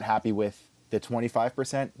if you're not happy with the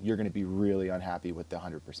 25%, you're going to be really unhappy with the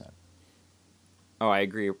 100%. Oh, I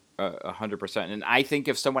agree 100%. And I think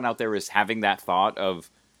if someone out there is having that thought of,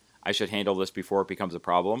 I should handle this before it becomes a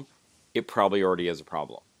problem, it probably already is a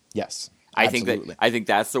problem. Yes, absolutely. I think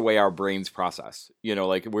that's the way our brains process.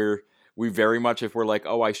 Like we very much, if we're like,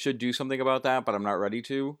 oh, I should do something about that, but I'm not ready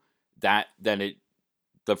to,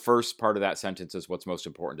 the first part of that sentence is what's most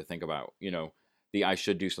important to think about, the I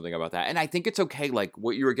should do something about that. And I think it's okay, like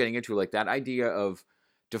what you were getting into, like that idea of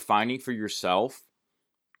defining for yourself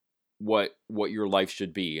what your life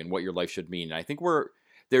should be and what your life should mean. And I think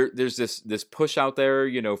there's this push out there,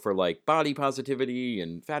 for like body positivity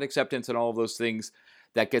and fat acceptance and all of those things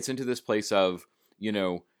that gets into this place of,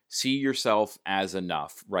 see yourself as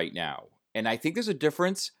enough right now. And I think there's a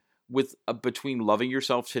difference between loving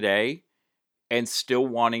yourself today and still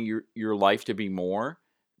wanting your life to be more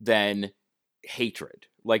than hatred.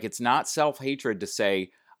 Like, it's not self-hatred to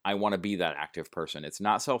say, I want to be that active person. It's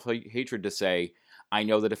not self-hatred to say, I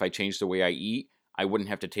know that if I change the way I eat, I wouldn't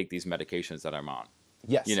have to take these medications that I'm on.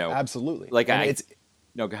 Yes, absolutely. Like,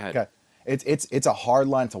 no, go ahead. Okay. It's a hard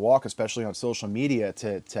line to walk, especially on social media,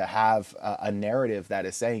 to have a narrative that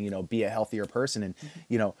is saying, be a healthier person.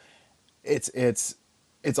 And,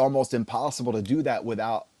 it's almost impossible to do that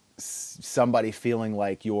without somebody feeling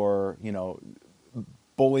like you're,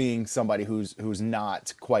 bullying somebody who's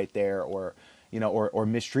not quite there, or, or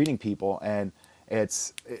mistreating people. And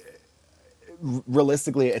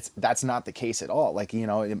realistically, that's not the case at all. Like,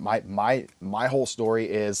 my whole story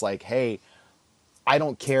is like, hey, I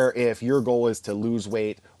don't care if your goal is to lose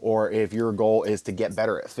weight or if your goal is to get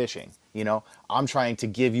better at fishing. I'm trying to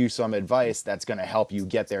give you some advice that's going to help you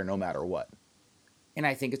get there no matter what. And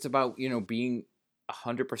I think it's about, being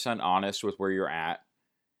 100% honest with where you're at.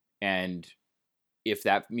 And if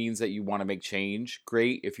that means that you want to make change,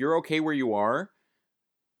 great. If you're okay where you are,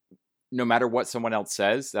 no matter what someone else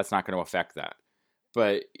says, that's not going to affect that.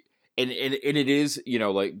 But and it is,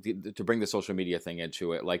 like to bring the social media thing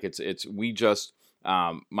into it, like we just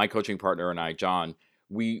my coaching partner and I, John,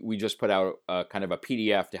 we just put out a kind of a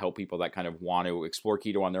PDF to help people that kind of want to explore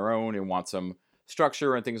keto on their own and want some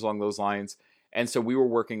structure and things along those lines. And so we were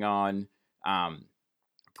working on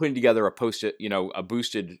putting together a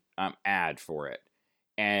boosted ad for it.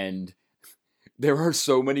 And there are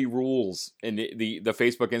so many rules in the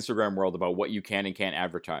Facebook, Instagram world about what you can and can't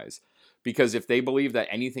advertise. Because if they believe that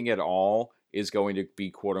anything at all is going to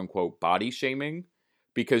be quote unquote body shaming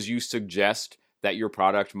because you suggest that your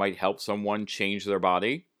product might help someone change their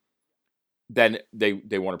body, then they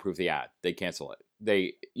won't approve the ad. They cancel it.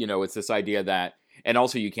 It's this idea that, and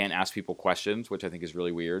also you can't ask people questions, which I think is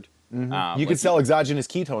really weird. Mm-hmm. You could sell exogenous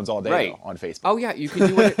ketones all day right. though, on Facebook. Oh yeah, you can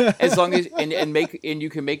do it as long as and you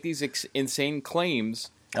can make these insane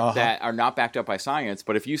claims that are not backed up by science.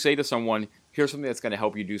 But if you say to someone, "Here's something that's going to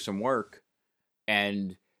help you do some work,"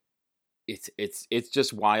 and it's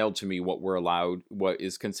just wild to me what we're allowed, what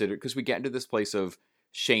is considered, because we get into this place of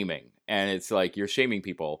shaming, and it's like you're shaming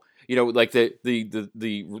people. Like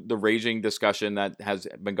the raging discussion that has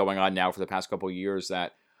been going on now for the past couple of years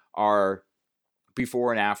that are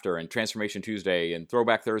before and after and Transformation Tuesday and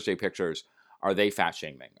Throwback Thursday pictures. Are they fat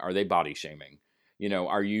shaming? Are they body shaming?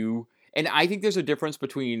 Are you? And I think there's a difference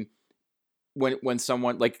between when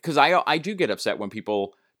someone, like, because I do get upset when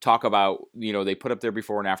people talk about, they put up their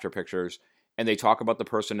before and after pictures and they talk about the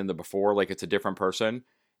person in the before like it's a different person,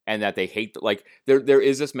 and that they hate, like, there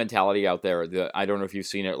is this mentality out there that I don't know if you've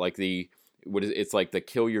seen it, like it's like the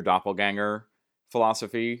kill your doppelganger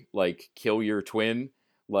philosophy, like kill your twin,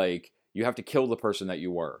 like you have to kill the person that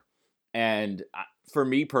you were. And for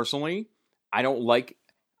me personally, I don't like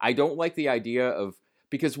the idea of,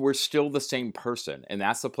 because we're still the same person. And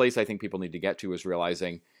that's the place I think people need to get to, is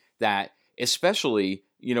realizing that, especially,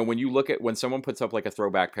 when someone puts up like a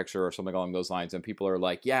throwback picture or something along those lines and people are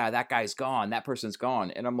like, yeah, that guy's gone, that person's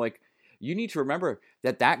gone. And I'm like, you need to remember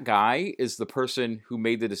that guy is the person who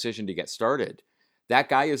made the decision to get started. That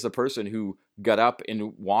guy is the person who got up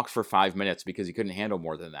and walked for 5 minutes because he couldn't handle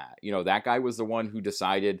more than that. That guy was the one who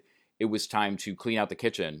decided it was time to clean out the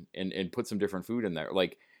kitchen and put some different food in there.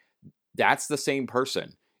 Like, that's the same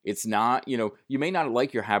person. It's not, you may not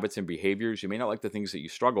like your habits and behaviors. You may not like the things that you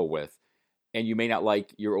struggle with. And you may not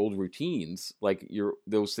like your old routines, like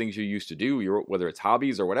those things you used to do, whether it's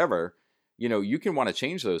hobbies or whatever. You can want to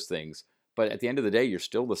change those things. But at the end of the day, you're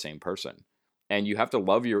still the same person. And you have to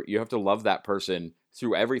love that person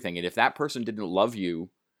through everything. And if that person didn't love you,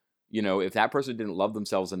 if that person didn't love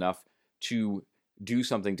themselves enough to do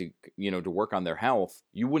something to, to work on their health,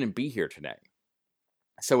 you wouldn't be here today.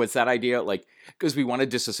 So it's that idea, like, because we want to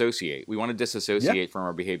disassociate. We want to disassociate from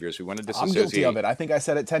our behaviors. We want to disassociate. I'm guilty of it. I think I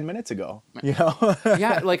said it 10 minutes ago. Yeah,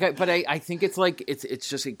 but I think it's like it's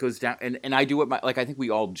just, it goes down, and I do it. I think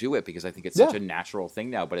we all do it because I think it's such a natural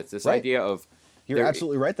thing now. But it's this idea of, you're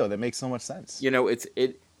absolutely right, though. That makes so much sense.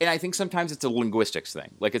 And I think sometimes it's a linguistics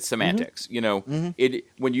thing, like it's semantics.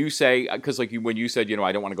 When you say, because when you said,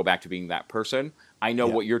 I don't want to go back to being that person. I know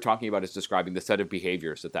what you're talking about is describing the set of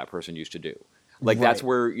behaviors that person used to do. Like, that's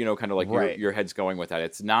where, kind of like your head's going with that.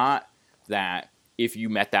 It's not that if you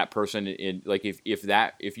met that person in, like,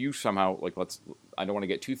 if you somehow, like, I don't want to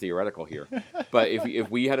get too theoretical here, but if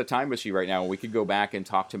we had a time machine right now and we could go back and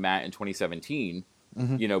talk to Matt in 2017,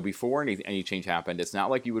 before any change happened, it's not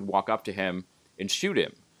like you would walk up to him and shoot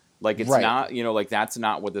him. Like, it's not, like, that's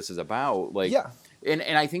not what this is about. Like, and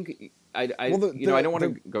I think, I don't want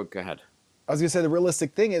to go ahead. I was going to say, the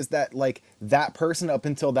realistic thing is that, like, that person up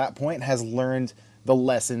until that point has learned the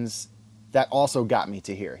lessons that also got me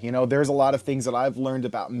to here. There's a lot of things that I've learned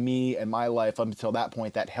about me and my life up until that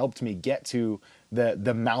point that helped me get to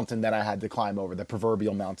the mountain that I had to climb over, the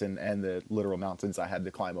proverbial mountain and the literal mountains I had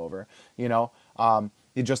to climb over.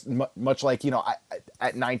 It just much like,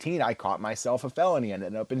 at 19, I caught myself a felony and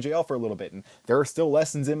ended up in jail for a little bit. And there are still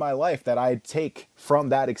lessons in my life that I take from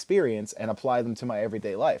that experience and apply them to my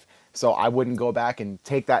everyday life. So I wouldn't go back and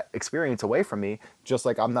take that experience away from me, just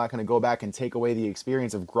like I'm not going to go back and take away the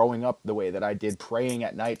experience of growing up the way that I did, praying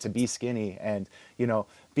at night to be skinny and,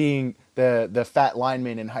 being the fat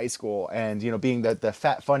lineman in high school and, being the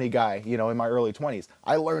fat funny guy, in my early 20s.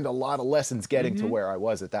 I learned a lot of lessons getting to where I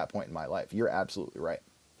was at that point in my life. You're absolutely right.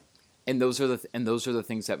 And those are the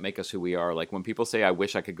things that make us who we are. Like, when people say, I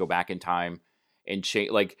wish I could go back in time and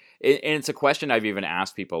change. Like, and it's a question I've even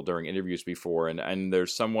asked people during interviews before. And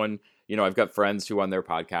there's someone, I've got friends who on their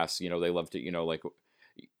podcasts, they love to, like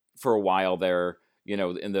for a while there,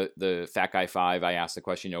 in the Fat Guy 5, I asked the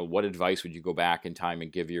question, what advice would you go back in time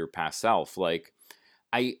and give your past self? Like,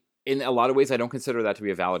 in a lot of ways, I don't consider that to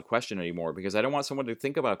be a valid question anymore, because I don't want someone to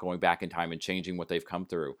think about going back in time and changing what they've come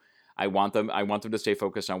through. I want them to stay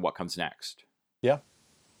focused on what comes next. Yeah.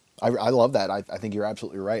 I love that. I think you're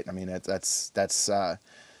absolutely right. I mean, that's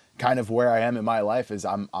kind of where I am in my life. Is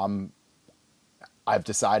I've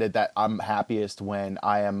decided that I'm happiest when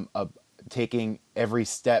I am taking every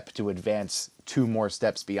step to advance two more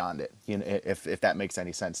steps beyond it. If that makes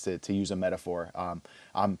any sense to use a metaphor.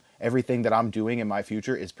 Everything that I'm doing in my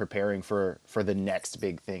future is preparing for the next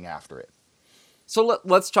big thing after it. So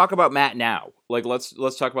let's talk about Matt now. Like, let's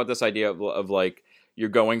talk about this idea of like, you're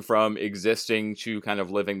going from existing to kind of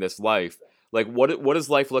living this life. Like, what does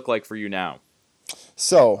life look like for you now?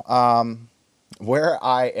 So, where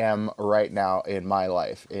I am right now in my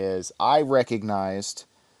life is I recognized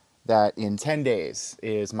that in 10 days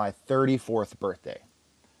is my 34th birthday.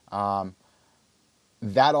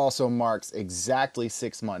 That also marks exactly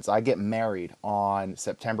 6 months. I get married on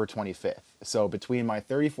September 25th. So between my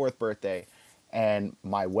 34th birthday and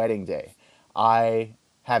my wedding day, I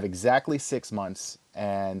have exactly 6 months,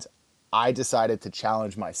 and I decided to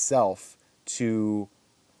challenge myself to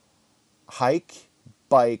hike,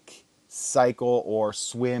 bike, cycle, or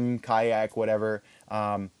swim, kayak, whatever,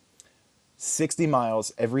 60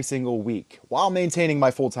 miles every single week while maintaining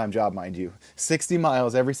my full-time job, mind you. 60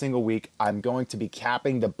 miles every single week. I'm going to be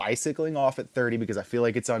capping the bicycling off at 30 because I feel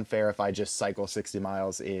like it's unfair if I just cycle 60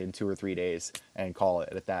 miles in 2 or 3 days and call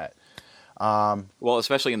it at that. Well,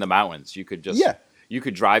 especially in the mountains, Yeah. you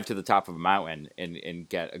could drive to the top of a mountain and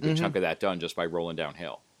get a good chunk of that done just by rolling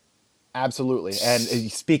downhill. Absolutely. And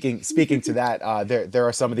speaking to that, there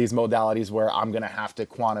are some of these modalities where I'm gonna have to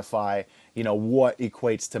quantify, what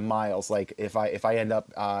equates to miles. Like if I end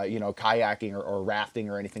up, kayaking or rafting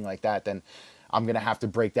or anything like that, then I'm gonna have to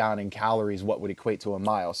break down in calories what would equate to a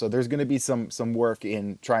mile. So there's gonna be some work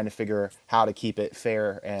in trying to figure how to keep it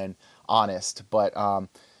fair and honest. But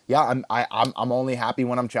yeah, I'm only happy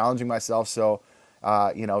when I'm challenging myself. So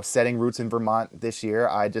setting roots in Vermont this year,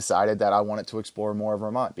 I decided that I wanted to explore more of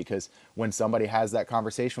Vermont, because when somebody has that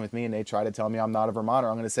conversation with me and they try to tell me I'm not a Vermonter,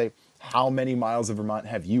 I'm going to say, how many miles of Vermont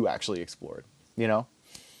have you actually explored?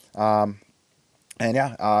 And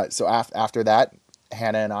yeah, so after that,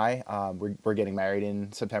 Hannah and I, we're getting married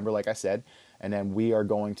in September, like I said, and then we are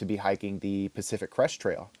going to be hiking the Pacific Crest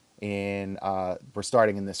Trail we're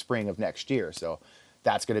starting in the spring of next year. So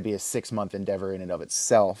that's going to be a 6-month endeavor in and of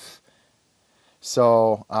itself.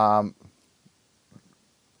 So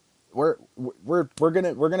we're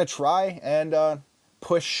gonna try and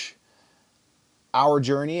push our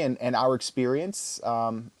journey and our experience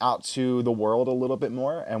out to the world a little bit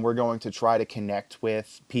more, and we're going to try to connect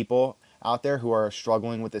with people out there who are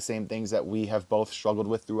struggling with the same things that we have both struggled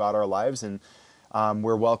with throughout our lives, and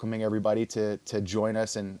we're welcoming everybody to join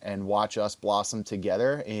us and watch us blossom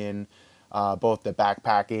together in both the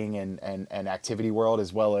backpacking and activity world,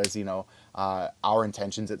 as well as our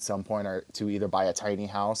intentions at some point are to either buy a tiny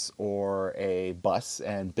house or a bus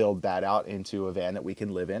and build that out into a van that we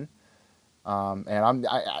can live in. And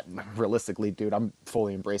I realistically, dude, I'm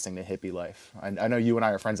fully embracing the hippie life. I know you and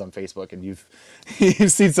I are friends on Facebook, and you've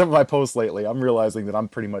you've seen some of my posts lately. I'm realizing that I'm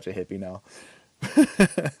pretty much a hippie now.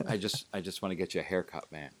 I just want to get you a haircut,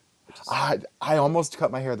 man. I almost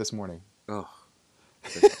cut my hair this morning. Oh,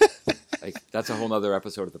 like, that's a whole nother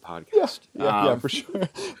episode of the podcast. Yeah, for sure.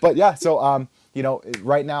 But yeah, so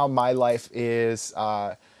right now my life is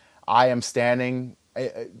I am standing,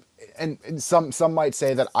 and some might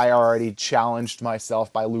say that I already challenged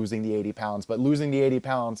myself by losing the 80 pounds, but losing the 80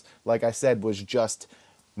 pounds, like I said, was just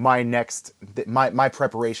my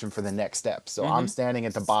preparation for the next step. So I'm standing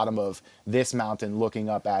at the bottom of this mountain, looking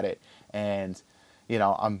up at it, and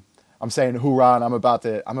I'm saying hoorah, and I'm about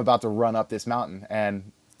to run up this mountain,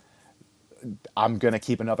 and I'm going to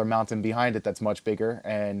keep another mountain behind it that's much bigger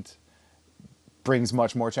and brings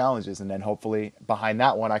much more challenges. And then hopefully behind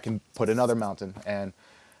that one, I can put another mountain. And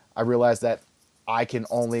I realize that I can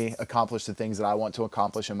only accomplish the things that I want to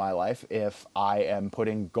accomplish in my life if I am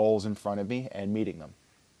putting goals in front of me and meeting them.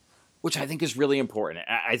 Which I think is really important.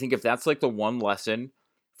 I think if that's like the one lesson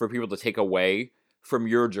for people to take away from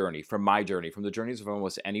your journey, from my journey, from the journeys of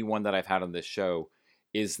almost anyone that I've had on this show,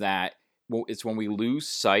 is that it's when we lose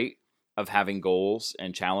sight of having goals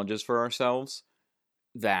and challenges for ourselves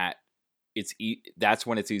that that's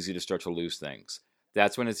when it's easy to start to lose things.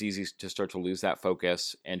 That's when it's easy to start to lose that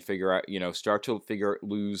focus and figure out,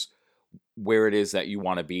 lose where it is that you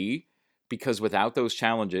want to be, because without those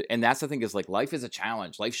challenges, and that's the thing, is like, life is a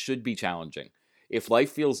challenge. Life should be challenging. If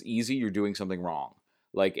life feels easy, you're doing something wrong.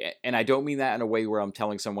 Like, and I don't mean that in a way where I'm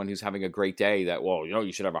telling someone who's having a great day that, well,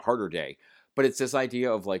 you should have a harder day. But it's this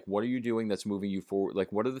idea of like, what are you doing that's moving you forward?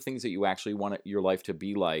 Like, what are the things that you actually want your life to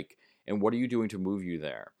be like? And what are you doing to move you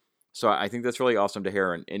there? So I think that's really awesome to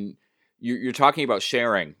hear. And you're talking about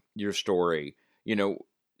sharing your story,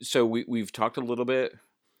 so we've talked a little bit.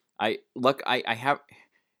 I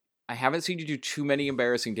haven't seen you do too many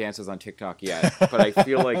embarrassing dances on TikTok yet, but I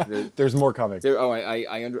feel like there's more coming.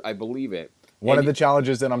 I believe it. One of the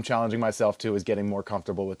challenges that I'm challenging myself to is getting more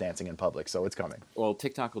comfortable with dancing in public, so it's coming. Well,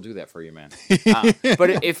 TikTok will do that for you, man.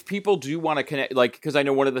 But if people do want to connect, like, because I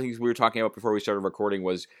know one of the things we were talking about before we started recording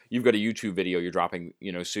was you've got a YouTube video you're dropping,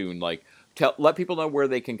 soon. Like, let people know where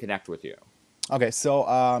they can connect with you. Okay,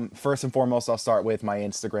 so first and foremost, I'll start with my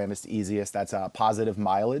Instagram. It's the easiest. That's Positive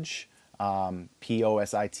Mileage,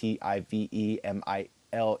 POSITIVEMILEAGE.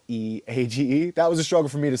 That was a struggle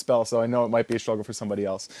for me to spell, so I know it might be a struggle for somebody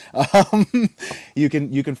else. You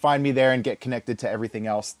can find me there and get connected to everything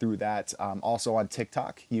else through that. Also on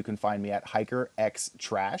TikTok, you can find me at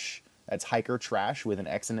HikerXTrash. That's Hiker Trash with an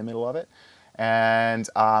X in the middle of it. And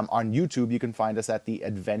on YouTube, you can find us at The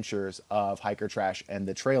Adventures of Hiker Trash and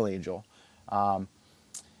the Trail Angel.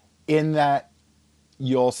 In that,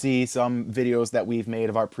 you'll see some videos that we've made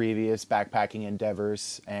of our previous backpacking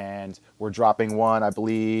endeavors, and we're dropping one, I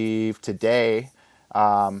believe, today.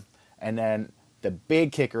 And then the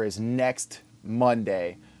big kicker is next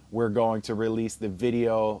Monday, we're going to release the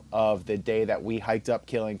video of the day that we hiked up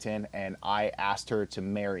Killington and I asked her to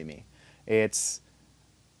marry me. It's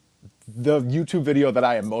the YouTube video that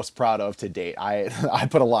I am most proud of to date. I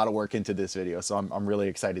put a lot of work into this video, so I'm really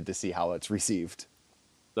excited to see how it's received.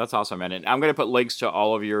 That's awesome, man. And I'm going to put links to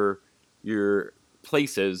all of your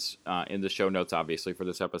places in the show notes, obviously, for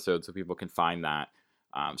this episode, so people can find that,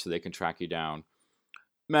 so they can track you down.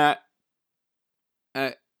 Matt,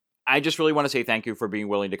 I just really want to say thank you for being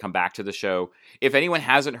willing to come back to the show. If anyone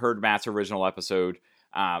hasn't heard Matt's original episode,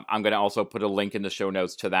 I'm going to also put a link in the show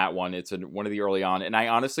notes to that one. It's one of the early on. And I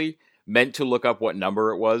honestly meant to look up what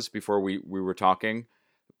number it was before we were talking,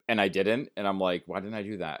 and I didn't. And I'm like, why didn't I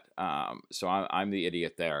do that? So I'm the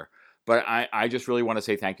idiot there. But I just really want to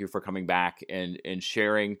say thank you for coming back and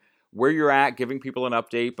sharing where you're at, giving people an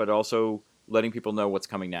update, but also letting people know what's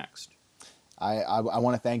coming next. I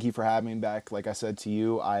want to thank you for having me back. Like I said to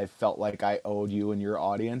you, I felt like I owed you and your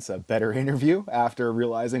audience a better interview after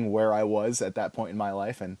realizing where I was at that point in my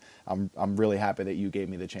life, and I'm really happy that you gave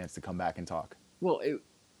me the chance to come back and talk. Well,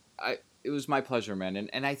 it was my pleasure, man,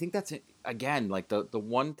 and I think that's, again, like the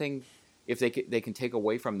one thing, if they can take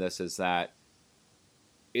away from this, is that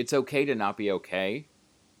it's okay to not be okay.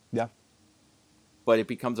 Yeah. But it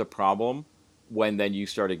becomes a problem when then you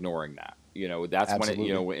start ignoring that. That's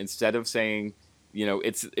Absolutely. when instead of saying,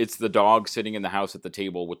 it's the dog sitting in the house at the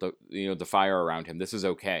table with the fire around him. This is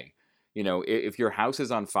okay. If your house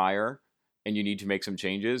is on fire and you need to make some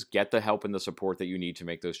changes, get the help and the support that you need to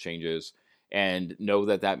make those changes, and know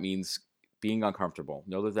that means being uncomfortable.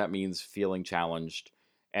 Know that means feeling challenged,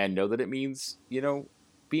 and know that it means,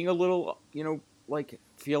 being a little, like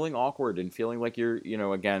feeling awkward and feeling like you're,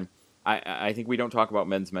 again, I think we don't talk about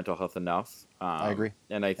men's mental health enough. I agree.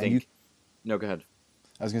 And I think, no, go ahead.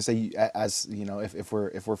 I was going to say, as if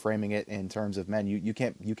we're framing it in terms of men, you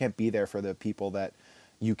can't be there for the people that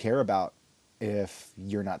you care about if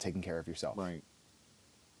you're not taking care of yourself. Right.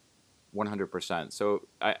 100%. So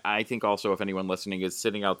I think also, if anyone listening is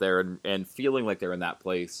sitting out there and feeling like they're in that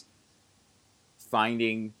place,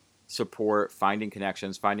 finding support, finding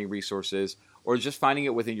connections, finding resources, or just finding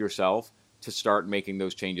it within yourself to start making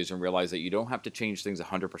those changes and realize that you don't have to change things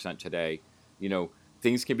 100% today.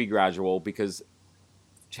 Things can be gradual, because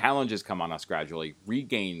challenges come on us gradually.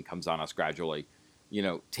 Regain comes on us gradually.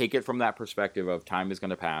 Take it from that perspective of time is going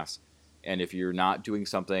to pass. And if you're not doing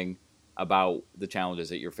something about the challenges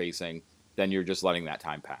that you're facing, then you're just letting that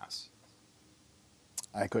time pass.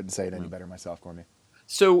 I couldn't say it any better myself, Gormy.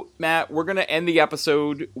 So, Matt, we're going to end the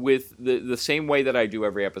episode with the same way that I do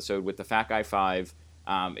every episode, with the Fat Guy 5.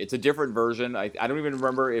 It's a different version. I don't even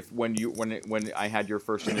remember if when I had your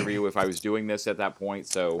first interview, if I was doing this at that point.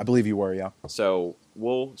 So I believe you were, yeah. So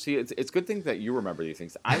we'll see. It's good thing that you remember these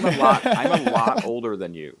things. I'm a lot older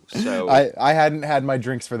than you. So I hadn't had my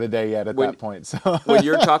drinks for the day yet at that point. So when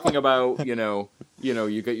you're talking about you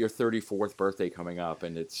got your 34th birthday coming up,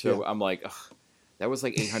 and it's so, yeah. I'm like, ugh, that was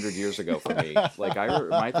like 800 years ago for me. Like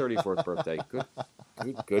my 34th birthday.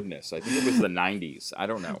 Good goodness. I think it was the 90s. I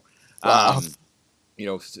don't know. Wow.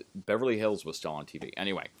 Beverly Hills was still on TV.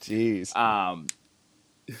 Anyway. Jeez.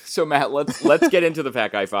 So Matt, let's get into the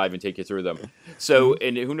Fat Guy 5 and take you through them. So,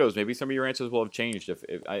 and who knows, maybe some of your answers will have changed. If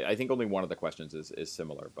I think only one of the questions is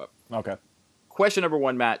similar. But Okay. question number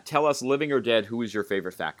 1, Matt, tell us, living or dead, who is your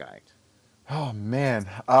favorite fat guy? Oh man,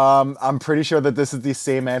 I'm pretty sure that this is the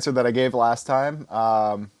same answer that I gave last time,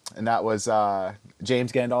 and that was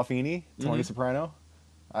James Gandolfini, Tony Soprano.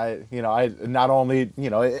 I not only,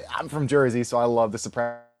 I'm from Jersey, so I love the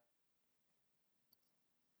Soprano.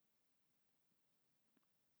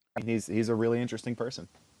 He's a really interesting person.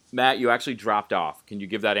 Matt, you actually dropped off. Can you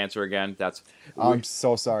give that answer again? I'm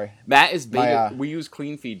so sorry. Matt is beta. We use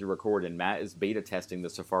CleanFeed to record, and Matt is beta testing the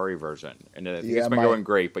Safari version, and I think it's been going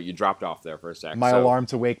great. But you dropped off there for a sec. My alarm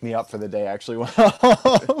to wake me up for the day actually went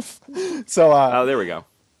off. So. Oh, there we go.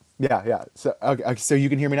 Yeah. So okay, so you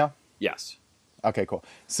can hear me now? Yes. Okay, cool.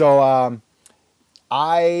 So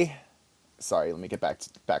sorry, let me get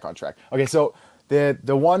back on track. Okay, so the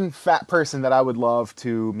one fat person that I would love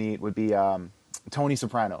to meet would be Tony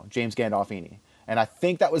Soprano, James Gandolfini. And I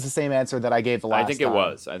think that was the same answer that I gave the last time. I think it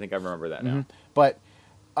was. I think I remember that now. But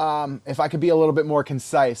if I could be a little bit more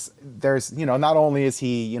concise, there's, not only is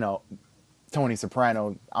he, Tony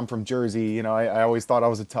Soprano, I'm from Jersey, I always thought I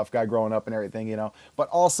was a tough guy growing up and everything, but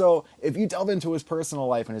also if you delve into his personal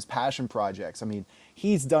life and his passion projects, I mean,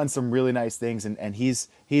 he's done some really nice things, and he's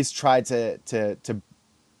tried to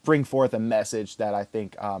bring forth a message that I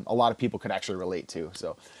think a lot of people could actually relate to.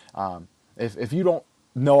 So if you don't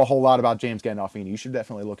know a whole lot about James Gandolfini, you should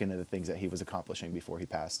definitely look into the things that he was accomplishing before he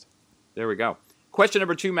passed. There we go. Question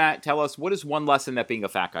number 2, Matt, tell us, what is one lesson that being a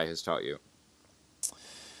fat guy has taught you?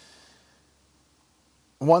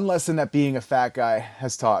 One lesson that being a fat guy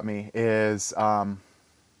has taught me is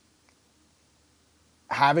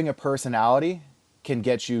having a personality can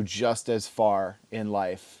get you just as far in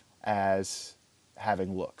life as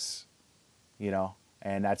having looks,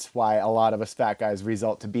 and that's why a lot of us fat guys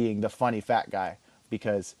result to being the funny fat guy,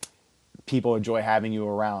 because people enjoy having you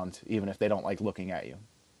around even if they don't like looking at you.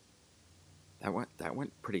 That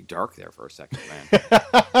went pretty dark there for a second, man.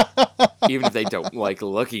 Even if they don't like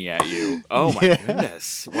looking at you. Oh my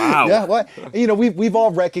goodness. Wow. Yeah, what? We've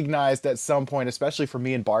all recognized at some point, especially for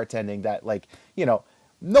me in bartending, that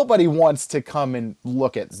nobody wants to come and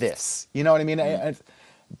look at this. You know what I mean?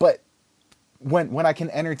 But when I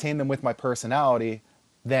can entertain them with my personality,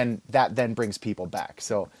 then that brings people back.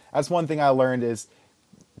 So that's one thing I learned is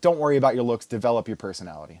don't worry about your looks, develop your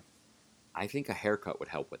personality. I think a haircut would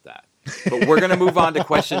help with that. But we're going to move on to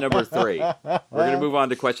question number 3.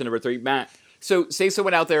 Matt, so say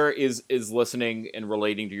someone out there is listening and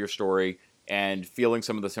relating to your story and feeling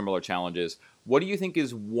some of the similar challenges. What do you think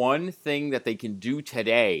is one thing that they can do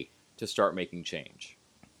today to start making change?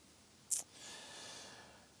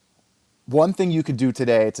 One thing you could do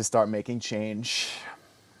today to start making change.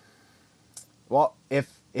 Well,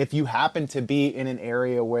 if you happen to be in an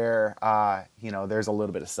area where there's a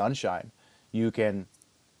little bit of sunshine, you can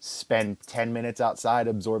spend 10 minutes outside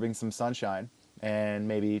absorbing some sunshine and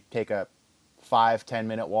maybe take a 5-10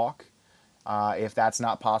 minute walk. If that's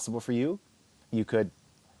not possible for you, you could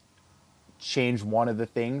change one of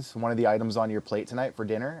the items on your plate tonight for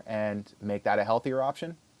dinner and make that a healthier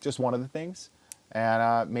option. Just one of the things.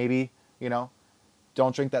 And maybe,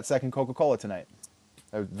 don't drink that second Coca-Cola tonight.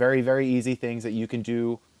 They're very, very easy things that you can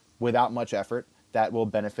do without much effort that will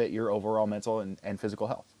benefit your overall mental and physical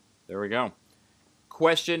health. There we go.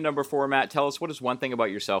 Question number 4, Matt. Tell us, what is one thing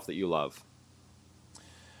about yourself that you love?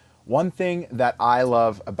 One thing that I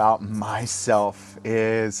love about myself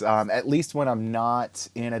is, at least when I'm not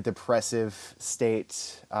in a depressive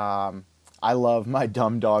state, I love my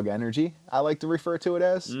dumb dog energy. I like to refer to it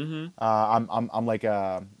as. Mm-hmm. I'm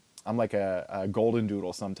like a golden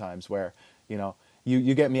doodle sometimes, where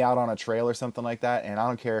you get me out on a trail or something like that, and I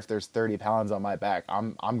don't care if there's 30 pounds on my back.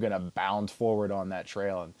 I'm gonna bound forward on that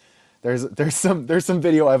trail, and there's some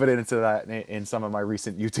video evidence of that in some of my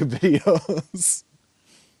recent YouTube videos.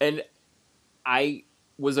 And I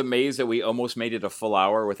was amazed that we almost made it a full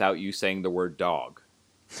hour without you saying the word dog.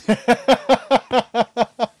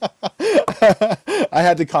 I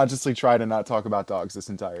had to consciously try to not talk about dogs this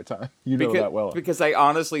entire time. You know that well. Because I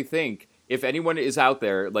honestly think if anyone is out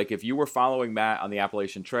there, like if you were following Matt on the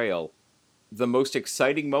Appalachian Trail, the most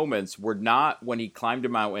exciting moments were not when he climbed a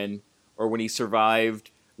mountain or when he survived,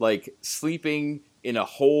 like sleeping in a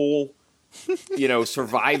hole,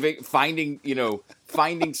 surviving, finding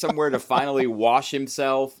somewhere to finally wash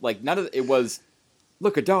himself. Like none of it was,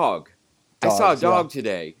 look, a dog. Dogs, I saw a dog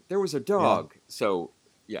today. There was a dog. Yeah. So,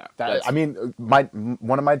 Yeah, I mean,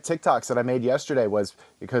 one of my TikToks that I made yesterday was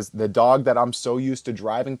because the dog that I'm so used to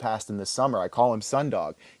driving past in the summer, I call him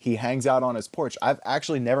Sundog. He hangs out on his porch. I've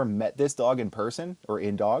actually never met this dog in person or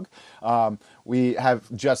in dog. We have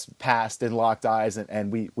just passed and locked eyes,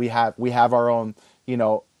 and we have our own, you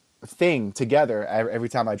know, thing together every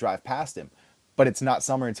time I drive past him. But it's not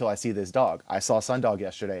summer until I see this dog. I saw Sundog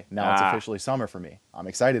yesterday. Now it's officially summer for me. I'm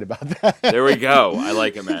excited about that. There we go. I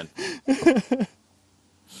like it, man.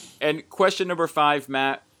 And question number 5,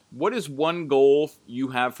 Matt. What is one goal you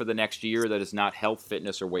have for the next year that is not health,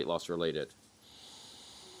 fitness, or weight loss related?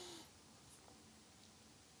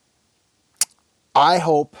 I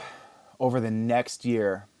hope over the next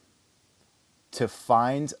year to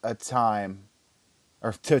find a time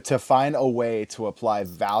or to find a way to apply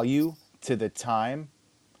value to the time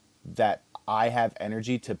that I have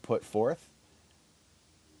energy to put forth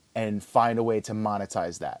and find a way to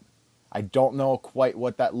monetize that. I don't know quite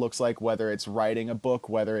what that looks like, whether it's writing a book,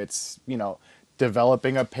 whether it's, you know,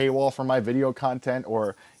 developing a paywall for my video content,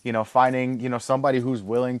 or, you know, finding, you know, somebody who's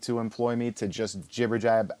willing to employ me to just jibber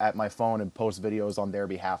jab at my phone and post videos on their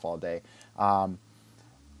behalf all day. I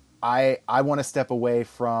want to step away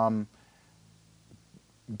from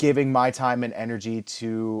giving my time and energy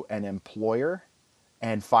to an employer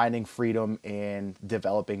and finding freedom in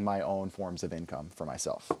developing my own forms of income for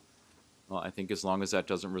myself. Well, I think as long as that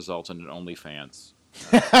doesn't result in an OnlyFans.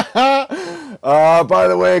 By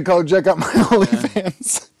the way, go check out my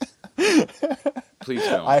OnlyFans. Please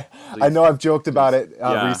don't. I know I've joked about it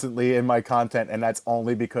recently in my content, and that's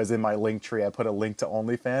only because in my link tree I put a link to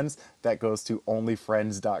OnlyFans that goes to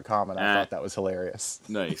onlyfriends.com, and I thought that was hilarious.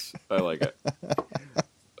 Nice. I like it.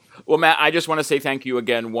 Well, Matt, I just want to say thank you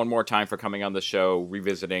again one more time for coming on the show,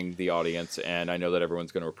 revisiting the audience, and I know that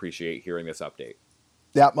everyone's going to appreciate hearing this update.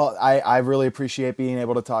 Yeah, well, I really appreciate being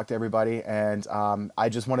able to talk to everybody, and I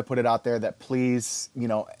just want to put it out there that please, you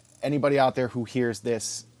know, anybody out there who hears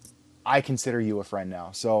this, I consider you a friend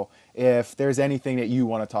now. So if there's anything that you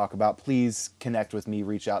want to talk about, please connect with me,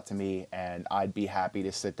 reach out to me, and I'd be happy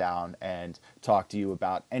to sit down and talk to you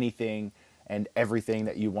about anything and everything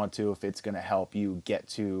that you want to, if it's going to help you get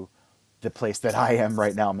to the place that I am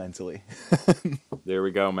right now mentally. There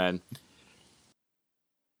we go, man.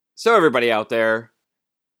 So everybody out there,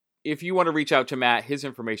 if you want to reach out to Matt, his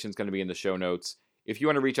information is going to be in the show notes. If you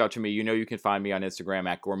want to reach out to me, you know you can find me on Instagram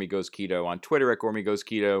at GormyGoesKeto, on Twitter at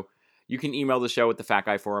GormyGoesKeto. You can email the show at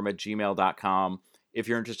thefatguyforum@gmail.com. If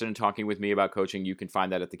you're interested in talking with me about coaching, you can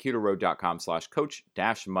find that at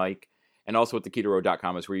theketoroad.com/coach-mike. And also at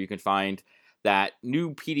theketoroad.com is where you can find that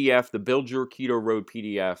new PDF, the Build Your Keto Road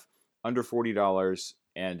PDF, under $40.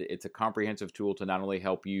 And it's a comprehensive tool to not only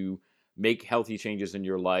help you make healthy changes in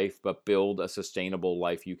your life, but build a sustainable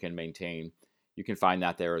life you can maintain. You can find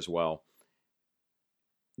that there as well.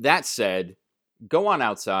 That said, go on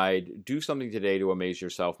outside, do something today to amaze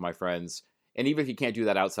yourself, my friends. And even if you can't do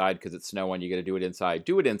that outside because it's snowing, you got to do it inside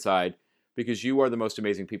because you are the most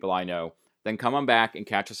amazing people I know. Then come on back and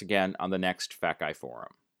catch us again on the next Fat Guy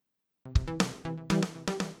Forum.